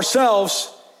for ourselves,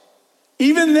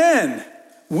 even then,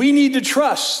 we need to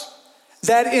trust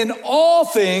that in all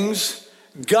things,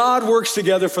 God works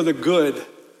together for the good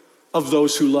of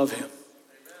those who love him.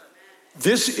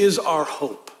 This is our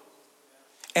hope,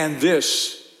 and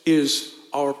this is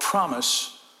our promise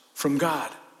from God.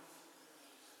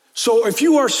 So if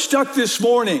you are stuck this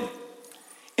morning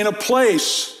in a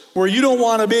place where you don't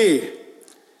want to be,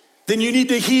 then you need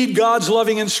to heed God's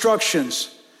loving instructions.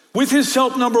 With his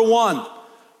help, number one,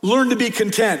 Learn to be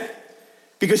content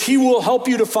because he will help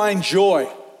you to find joy,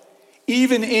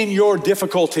 even in your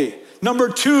difficulty. Number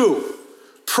 2,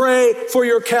 pray for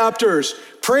your captors.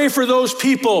 Pray for those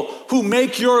people who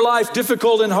make your life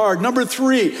difficult and hard. Number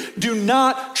 3, do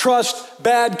not trust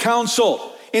bad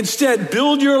counsel. Instead,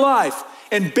 build your life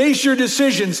and base your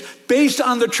decisions based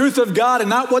on the truth of God and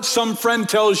not what some friend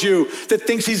tells you that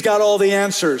thinks he's got all the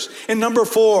answers. And number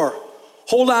 4,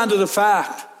 hold on to the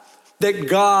fact that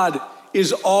God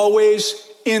is always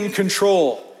in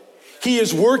control. He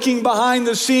is working behind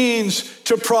the scenes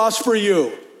to prosper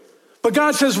you. But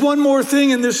God says one more thing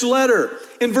in this letter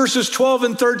in verses 12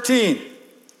 and 13.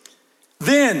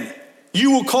 Then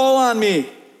you will call on me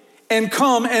and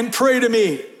come and pray to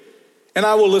me, and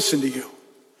I will listen to you.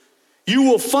 You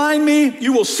will find me,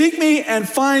 you will seek me and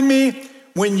find me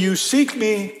when you seek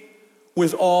me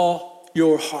with all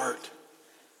your heart.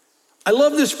 I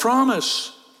love this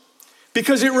promise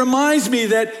because it reminds me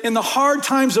that in the hard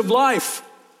times of life,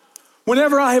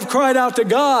 whenever I have cried out to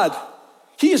God,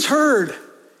 he has heard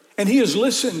and he has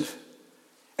listened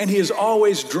and he has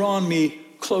always drawn me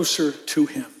closer to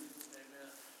him. Amen.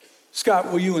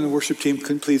 Scott, will you and the worship team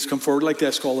please come forward? I'd like to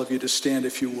ask all of you to stand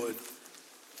if you would.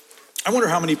 I wonder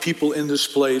how many people in this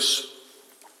place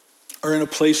are in a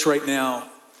place right now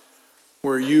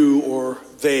where you or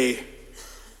they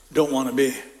don't want to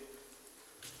be.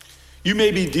 You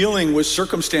may be dealing with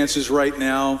circumstances right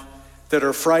now that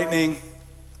are frightening,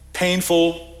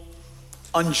 painful,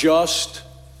 unjust,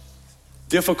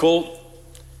 difficult,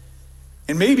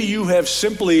 and maybe you have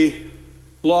simply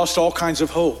lost all kinds of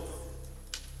hope.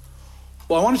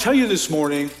 Well, I want to tell you this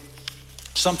morning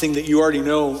something that you already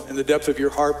know in the depth of your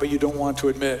heart, but you don't want to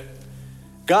admit.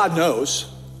 God knows,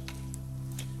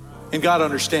 and God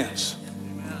understands.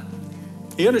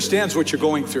 He understands what you're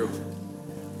going through.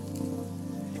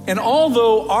 And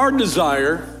although our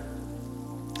desire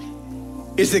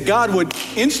is that God would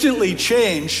instantly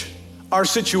change our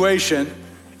situation,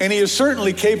 and he is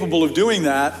certainly capable of doing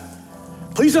that,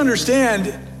 please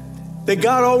understand that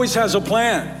God always has a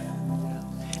plan.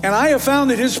 And I have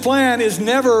found that his plan is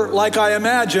never like I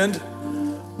imagined,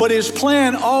 but his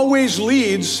plan always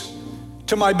leads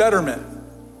to my betterment.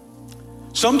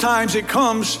 Sometimes it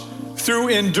comes through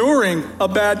enduring a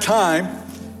bad time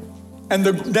and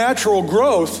the natural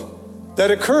growth that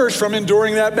occurs from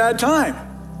enduring that bad time.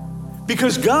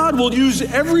 Because God will use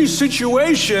every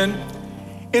situation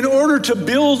in order to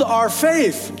build our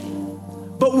faith.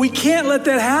 But we can't let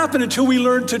that happen until we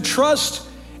learn to trust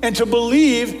and to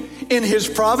believe in his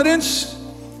providence,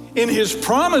 in his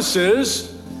promises,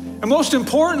 and most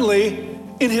importantly,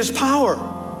 in his power.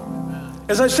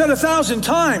 As I've said 1,000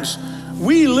 times,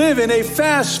 we live in a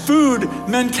fast food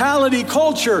mentality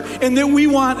culture in that we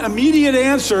want immediate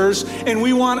answers and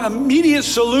we want immediate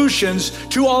solutions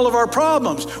to all of our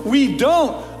problems. We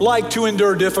don't like to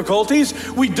endure difficulties.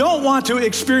 We don't want to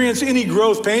experience any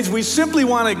growth pains. We simply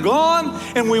want it gone,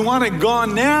 and we want it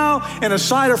gone now, and a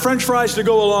side of French fries to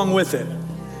go along with it.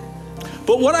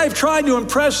 But what I've tried to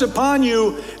impress upon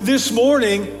you this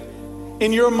morning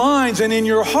in your minds and in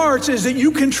your hearts is that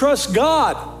you can trust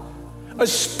God,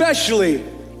 especially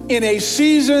in a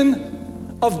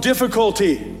season of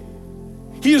difficulty.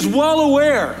 He is well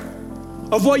aware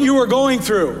of what you are going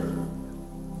through.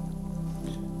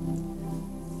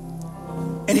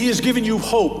 And he has given you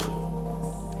hope.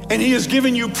 And he has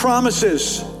given you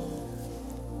promises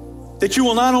that you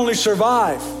will not only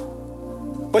survive,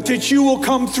 but that you will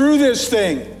come through this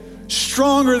thing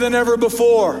stronger than ever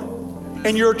before.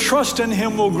 And your trust in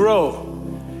him will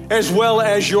grow, as well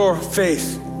as your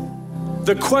faith.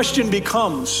 The question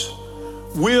becomes,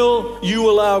 will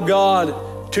you allow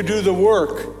God to do the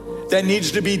work that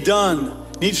needs to be done,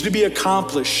 needs to be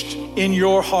accomplished in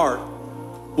your heart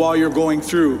while you're going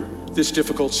through this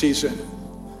difficult season?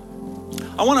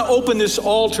 I want to open this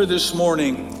altar this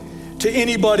morning to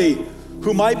anybody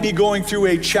who might be going through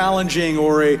a challenging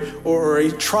or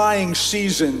a trying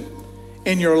season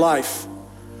in your life.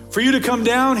 For you to come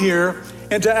down here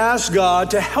and to ask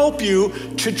God to help you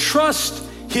to trust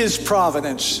his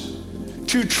providence,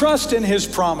 to trust in his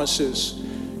promises,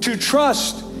 to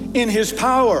trust in his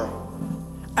power.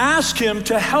 Ask him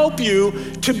to help you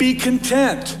to be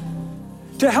content,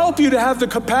 to help you to have the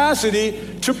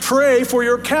capacity to pray for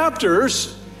your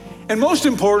captors, and most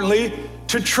importantly,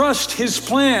 to trust his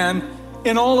plan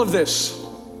in all of this.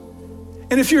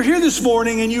 And if you're here this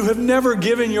morning and you have never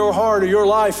given your heart or your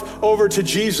life over to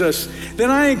Jesus, then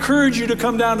I encourage you to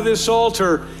come down to this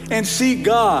altar and seek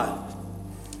God.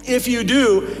 If you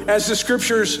do, as the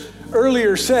scriptures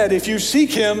earlier said, if you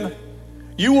seek him,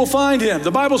 You will find him.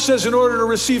 The Bible says in order to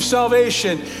receive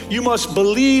salvation, you must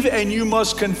believe and you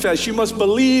must confess. You must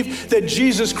believe that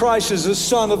Jesus Christ is the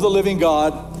Son of the living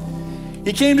God.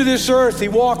 He came to this earth, he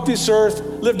walked this earth,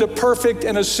 lived a perfect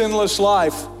and a sinless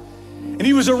life. And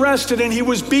he was arrested and he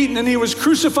was beaten and he was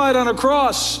crucified on a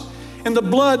cross. And the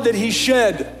blood that he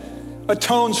shed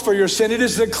atones for your sin. It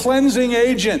is the cleansing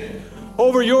agent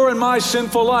over your and my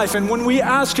sinful life. And when we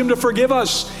ask him to forgive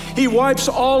us, he wipes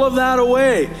all of that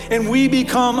away and we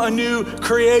become a new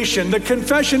creation. The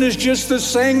confession is just the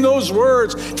saying those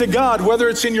words to God, whether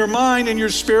it's in your mind, in your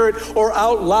spirit, or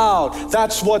out loud.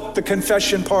 That's what the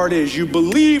confession part is. You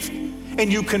believe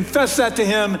and you confess that to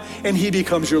him and he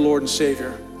becomes your Lord and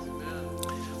Savior.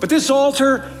 But this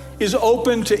altar is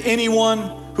open to anyone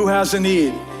who has a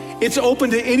need. It's open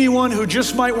to anyone who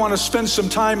just might want to spend some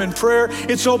time in prayer.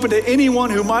 It's open to anyone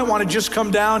who might want to just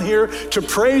come down here to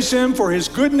praise him for his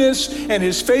goodness and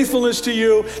his faithfulness to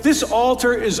you. This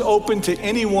altar is open to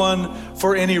anyone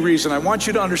for any reason. I want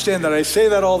you to understand that. I say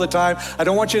that all the time. I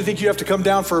don't want you to think you have to come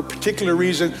down for a particular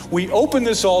reason. We open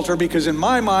this altar because in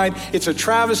my mind, it's a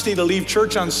travesty to leave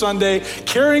church on Sunday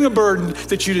carrying a burden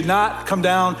that you did not come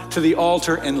down to the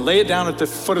altar and lay it down at the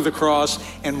foot of the cross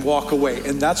and walk away.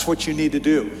 And that's what you need to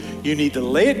do. You need to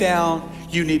lay it down,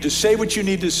 you need to say what you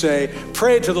need to say,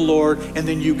 pray it to the Lord, and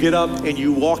then you get up and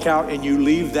you walk out and you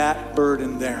leave that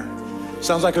burden there.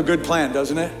 Sounds like a good plan,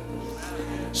 doesn't it?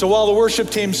 So while the worship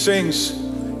team sings,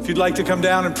 if you'd like to come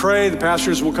down and pray, the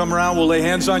pastors will come around, we'll lay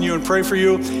hands on you and pray for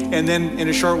you, and then in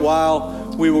a short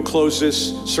while, we will close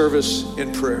this service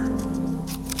in prayer.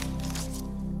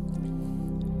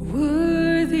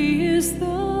 Worthy is the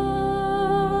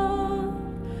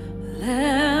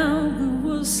Lamb who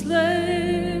was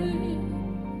slain,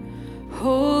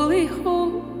 holy,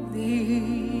 holy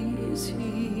is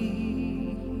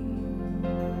he.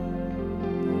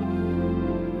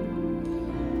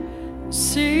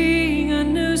 Sing a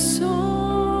new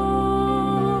song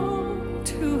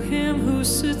to him who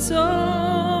sits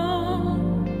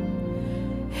on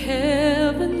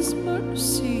heaven's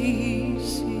mercy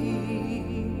seat.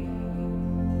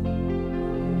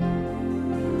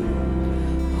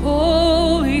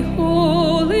 Holy,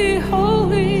 holy,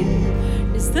 holy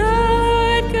is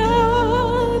that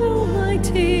God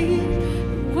Almighty,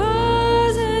 who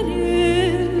was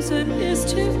and is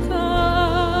to come.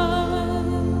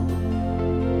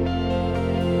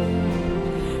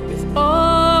 With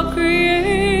all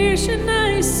creation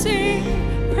I sing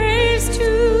praise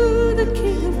to the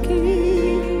King of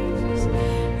Kings.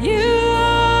 You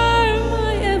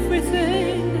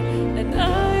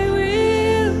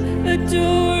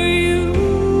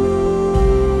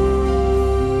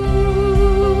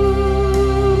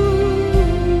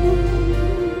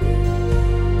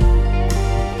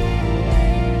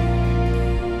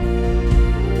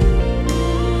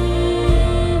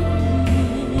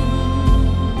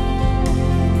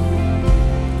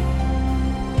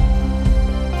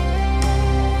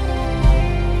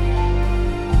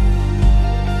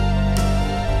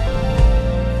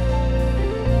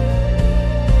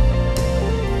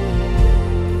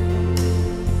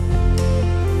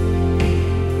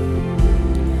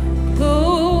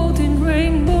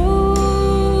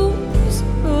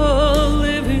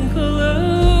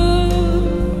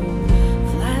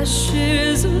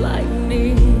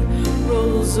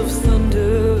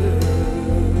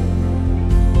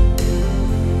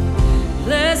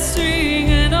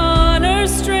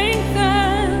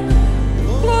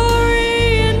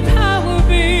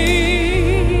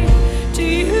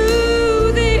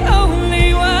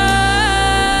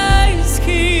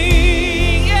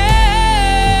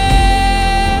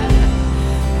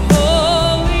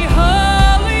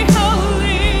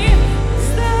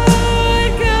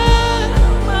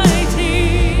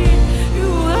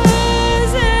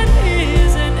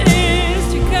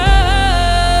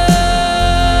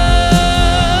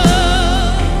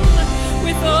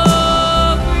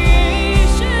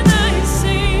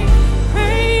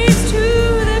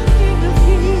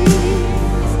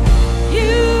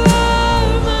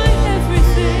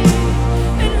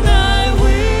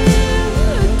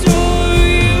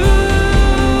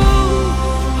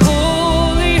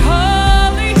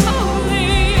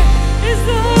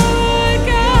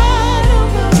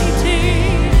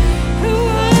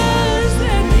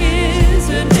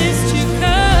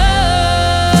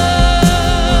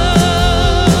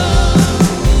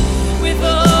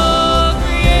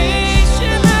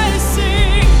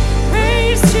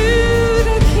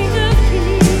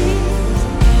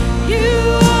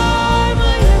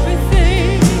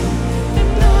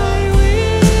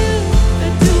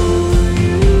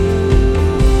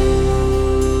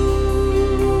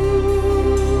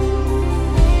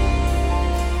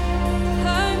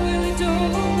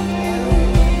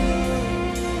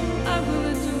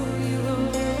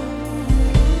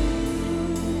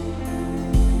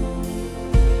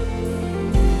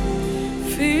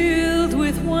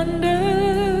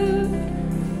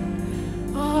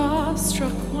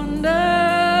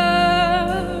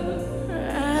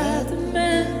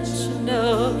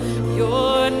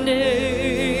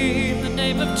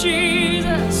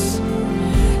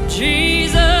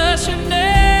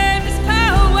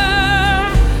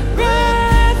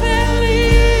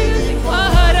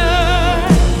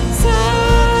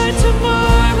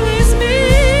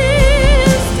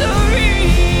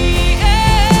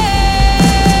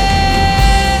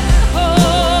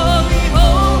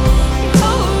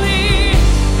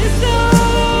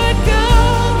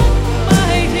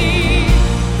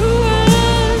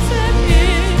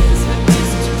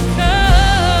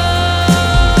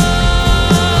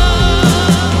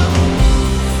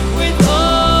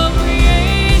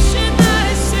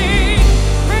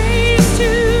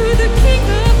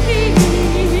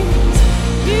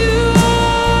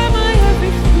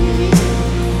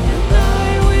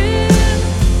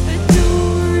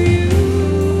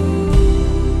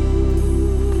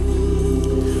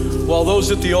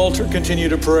those at the altar continue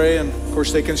to pray, and of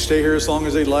course they can stay here as long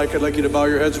as they'd like. I'd like you to bow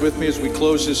your heads with me as we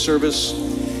close this service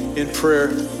in prayer.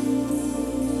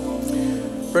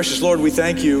 Precious Lord, we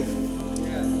thank you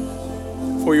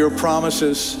for your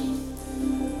promises.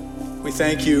 We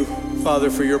thank you, Father,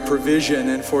 for your provision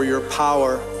and for your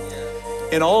power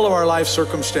in all of our life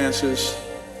circumstances.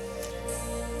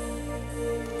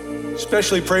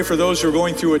 Especially pray for those who are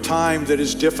going through a time that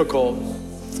is difficult,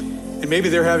 and maybe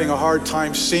they're having a hard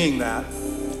time seeing that.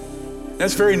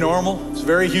 That's very normal. It's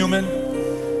very human.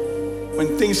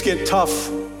 When things get tough,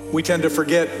 we tend to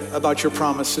forget about your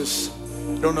promises.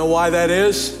 I don't know why that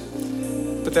is,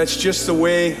 but that's just the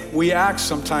way we act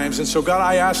sometimes. And so God,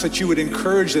 I ask that you would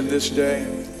encourage them this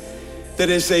day,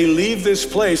 that as they leave this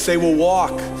place, they will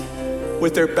walk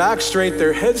with their back straight,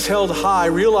 their heads held high,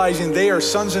 realizing they are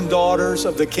sons and daughters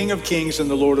of the King of Kings and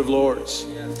the Lord of Lords.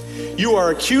 You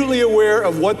are acutely aware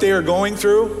of what they are going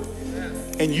through,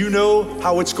 and you know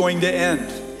how it's going to end.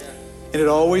 And it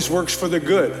always works for the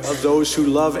good of those who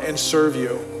love and serve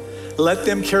you. Let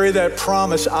them carry that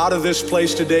promise out of this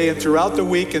place today and throughout the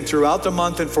week and throughout the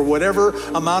month and for whatever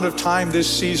amount of time this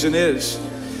season is,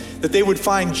 that they would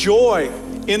find joy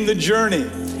in the journey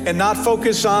and not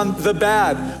focus on the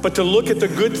bad, but to look at the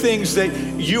good things that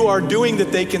you are doing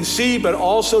that they can see, but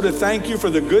also to thank you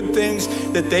for the good things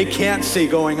that they can't see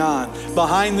going on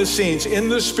behind the scenes in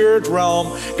the spirit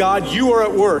realm. God, you are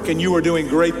at work and you are doing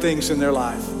great things in their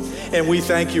life. And we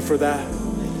thank you for that.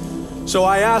 So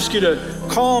I ask you to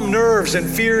calm nerves and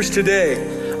fears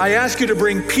today. I ask you to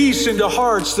bring peace into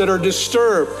hearts that are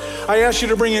disturbed. I ask you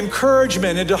to bring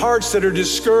encouragement into hearts that are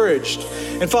discouraged.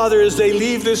 And Father, as they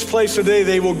leave this place today,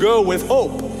 they will go with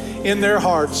hope in their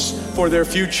hearts for their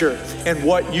future and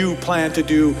what you plan to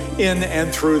do in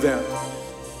and through them.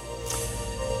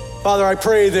 Father, I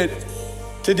pray that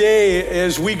today,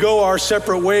 as we go our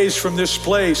separate ways from this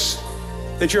place,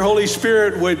 that your Holy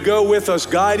Spirit would go with us,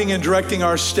 guiding and directing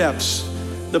our steps,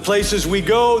 the places we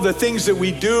go, the things that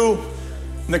we do,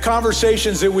 and the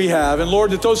conversations that we have. And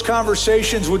Lord, that those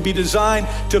conversations would be designed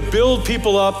to build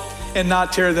people up and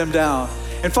not tear them down.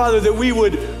 And Father, that we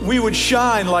would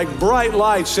shine like bright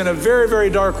lights in a very, very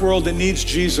dark world that needs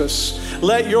Jesus.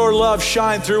 Let your love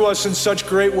shine through us in such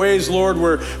great ways, Lord,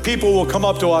 where people will come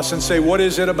up to us and say, what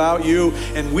is it about you?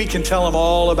 And we can tell them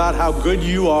all about how good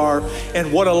you are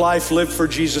and what a life lived for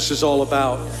Jesus is all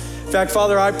about. In fact,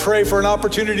 Father, I pray for an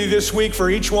opportunity this week for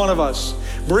each one of us.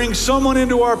 Bring someone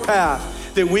into our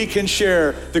path that we can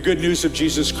share the good news of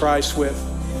Jesus Christ with.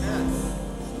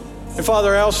 And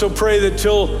Father, I also pray that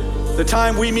till the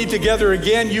time we meet together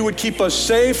again, you would keep us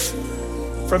safe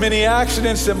from any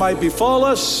accidents that might befall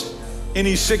us,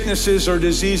 any sicknesses or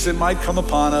disease that might come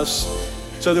upon us,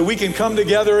 so that we can come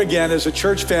together again as a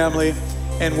church family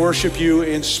and worship you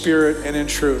in spirit and in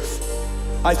truth.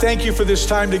 I thank you for this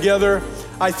time together.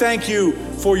 I thank you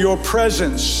for your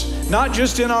presence, not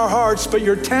just in our hearts, but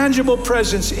your tangible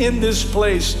presence in this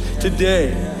place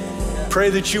today. Pray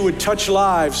that you would touch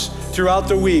lives throughout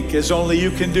the week as only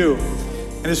you can do.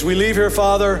 And as we leave here,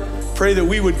 Father, pray that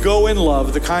we would go in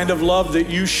love, the kind of love that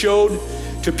you showed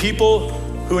to people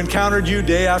who encountered you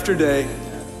day after day.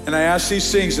 And I ask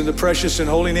these things in the precious and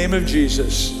holy name of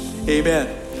Jesus. Amen.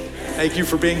 Thank you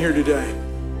for being here today.